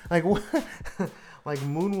 Like what? Like,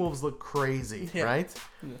 moon wolves look crazy, right?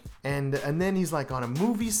 Yeah. And then he's like on a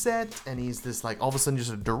movie set, and he's this like all of a sudden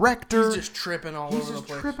just a director. He's just tripping all over the place. He's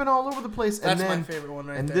just tripping all over the place. That's my favorite one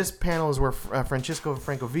right there. And this panel is where Francisco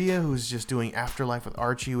Francavilla, who's just doing Afterlife with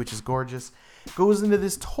Archie, which is gorgeous, goes into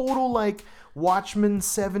this total like Watchmen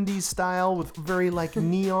 70s style with very like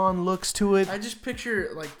neon looks to it. I just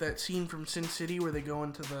picture like that scene from Sin City where they go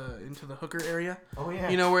into the hooker area. Oh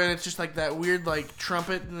yeah. You know, where it's just like that weird like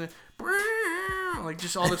trumpet and like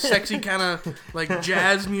just all the sexy kind of like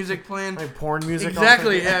jazz music playing, like porn music.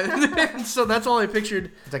 Exactly. Yeah. So that's all I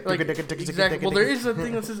pictured. It's like exactly. Well, there is a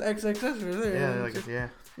thing that says XXS right there. Yeah.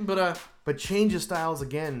 But changes styles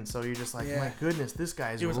again, so you're just like, my goodness, this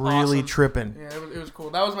guy's really awesome. tripping. Yeah, it was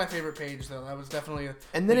cool. That was my favorite page, though. That was definitely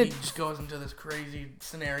and then he just goes into this crazy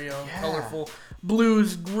scenario, colorful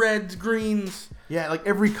blues, reds, greens. Yeah, like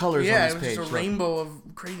every color's on this page. Yeah, it was just a rainbow of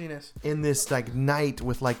craziness. In this like night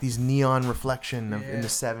with like these neon reflection in the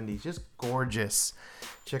 70s, just gorgeous.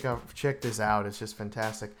 Check this out. It's just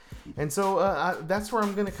fantastic. And so that's where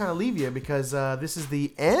I'm going to kind of leave you, because this is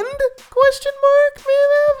the end,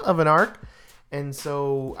 of an arc. And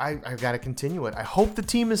so I've got to continue it. I hope the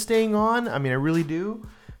team is staying on. I mean, I really do.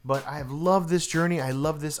 But I have loved this journey. I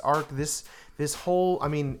love this arc. This whole, I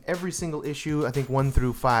mean, every single issue, I think 1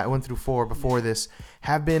 through 4 before this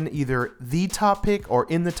have been either the top pick or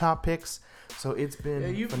in the top picks. So it's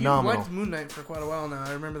been phenomenal. You've liked Moon Knight for quite a while now.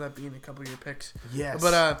 I remember that being a couple of your picks. Yes.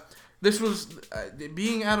 But this was,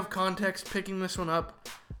 being out of context, picking this one up,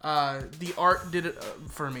 the art did it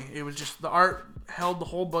for me. It was just, the art held the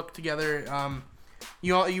whole book together.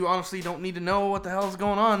 you honestly don't need to know what the hell's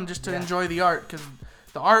going on just to Yeah. enjoy the art, because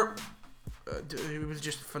the art it was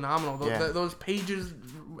just phenomenal. Those pages,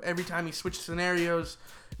 every time he switched scenarios,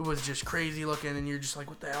 it was just crazy looking, and you're just like,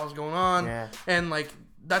 what the hell's going on? Yeah. And like,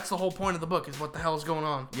 that's the whole point of the book, is what the hell's going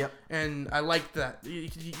on. Yep. And I liked that,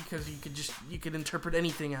 because you could interpret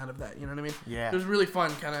anything out of that. You know what I mean? Yeah. It was really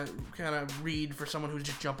fun, kind of read for someone who's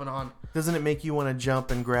just jumping on. Doesn't it make you want to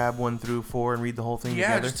jump and grab 1 through 4 and read the whole thing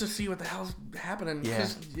Yeah, together? just to see what the hell's happening. Yeah.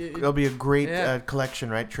 'Cause It'll be a great Yeah.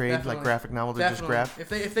 collection, right? Trade, like Definitely. graphic novel to just grab. If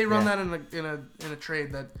they run Yeah. that in a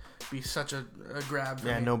trade, that'd be such a grab. For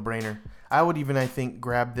Yeah, me. no brainer. I would even, I think,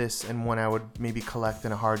 grab this and one I would maybe collect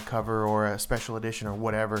in a hardcover or a special edition or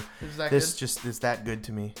whatever. Is that This good? just is that good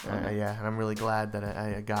to me. Yeah, and I'm really glad that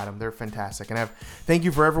I got them. They're fantastic. And thank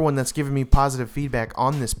you for everyone that's given me positive feedback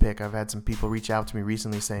on this pick. I've had some people reach out to me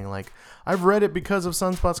recently saying, like, I've read it because of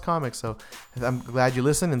Sunspots Comics. So I'm glad you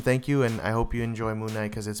listened, and thank you. And I hope you enjoy Moon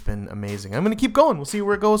Knight, because it's been amazing. I'm going to keep going. We'll see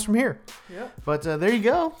where it goes from here. Yeah. But there you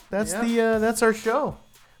go. That's that's our show.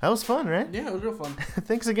 That was fun, right? Yeah, it was real fun.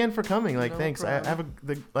 Thanks again for coming. Like, No thanks. I problem.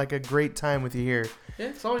 have a great time with you here. Yeah,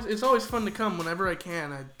 it's always fun to come whenever I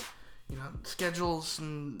can. Schedules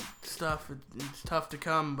and stuff. It's tough to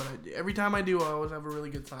come, but every time I do, I always have a really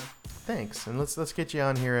good time. Thanks, and let's get you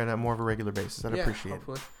on here at a more of a regular basis. I'd appreciate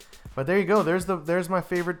hopefully. it. But there you go. There's my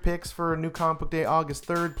favorite picks for New Comic Book Day, August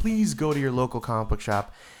 3rd. Please go to your local comic book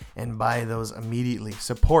shop and buy those immediately.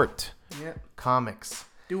 Support Yeah, comics.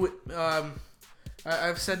 do it.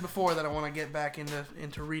 I've said before that I want to get back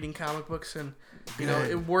into reading comic books, and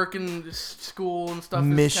Good. work in school and stuff.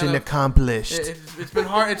 Mission accomplished. It's been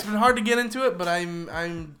hard. It's been hard to get into it, but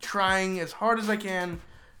I'm trying as hard as I can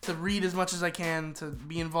to read as much as I can, to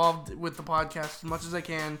be involved with the podcast as much as I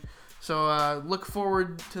can. So look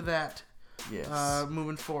forward to that. Yes.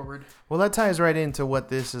 Moving forward. Well, that ties right into what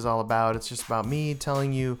this is all about. It's just about me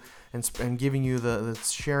telling you and giving you the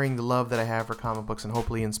sharing the love that I have for comic books, and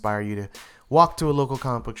hopefully inspire you to walk to a local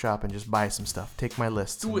comic book shop and just buy some stuff. Take my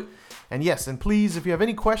lists. Do it. And yes, and please, if you have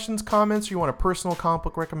any questions, comments, or you want a personal comic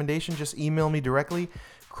book recommendation, just email me directly,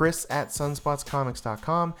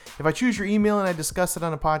 chris@sunspotscomics.com. If I choose your email and I discuss it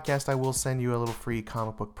on a podcast, I will send you a little free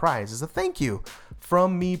comic book prize as a thank you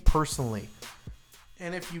from me personally.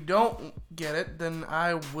 And if you don't get it, then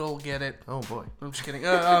I will get it. Oh, boy. I'm just kidding.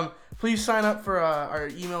 Please sign up for our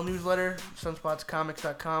email newsletter,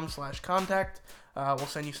 sunspotscomics.com/contact. We'll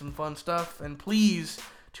send you some fun stuff. And please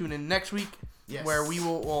tune in next week, Yes. where we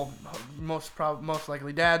will, most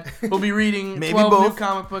likely Dad, will be reading Maybe 12 both. new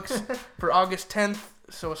comic books for August 10th,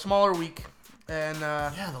 so a smaller week. And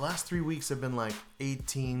Yeah, the last 3 weeks have been like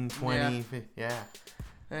 18, 20. Yeah.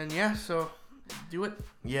 So do it.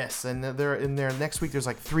 Yes, and they're in there next week. There's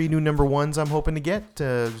like 3 new number ones I'm hoping to get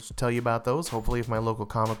to tell you about those. Hopefully, if my local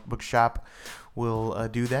comic book shop will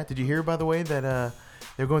do that. Did you hear, by the way, that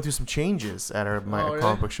they're going through some changes at my really?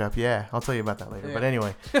 comic book shop? Yeah, I'll tell you about that later. Yeah. But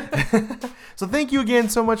anyway, so thank you again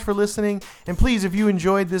so much for listening. And please, if you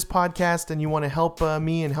enjoyed this podcast and you want to help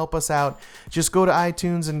me and help us out, just go to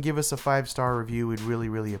iTunes and give us a 5-star review. We'd really,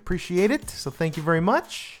 really appreciate it. So thank you very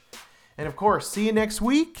much. And of course, see you next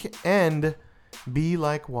week. And be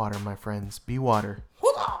like water, my friends. Be water.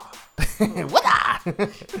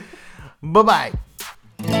 Bye-bye.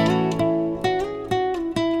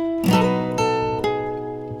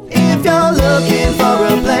 If you're looking for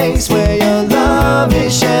a place where your love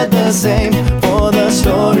is shared the same, for the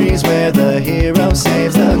stories where the hero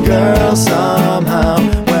saves the girl somehow,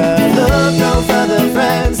 well, look no further,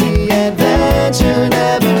 friends, the adventure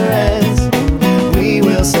never ends. We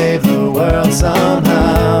will save the world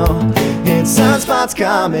somehow. It's Sunspots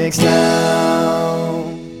Comics now.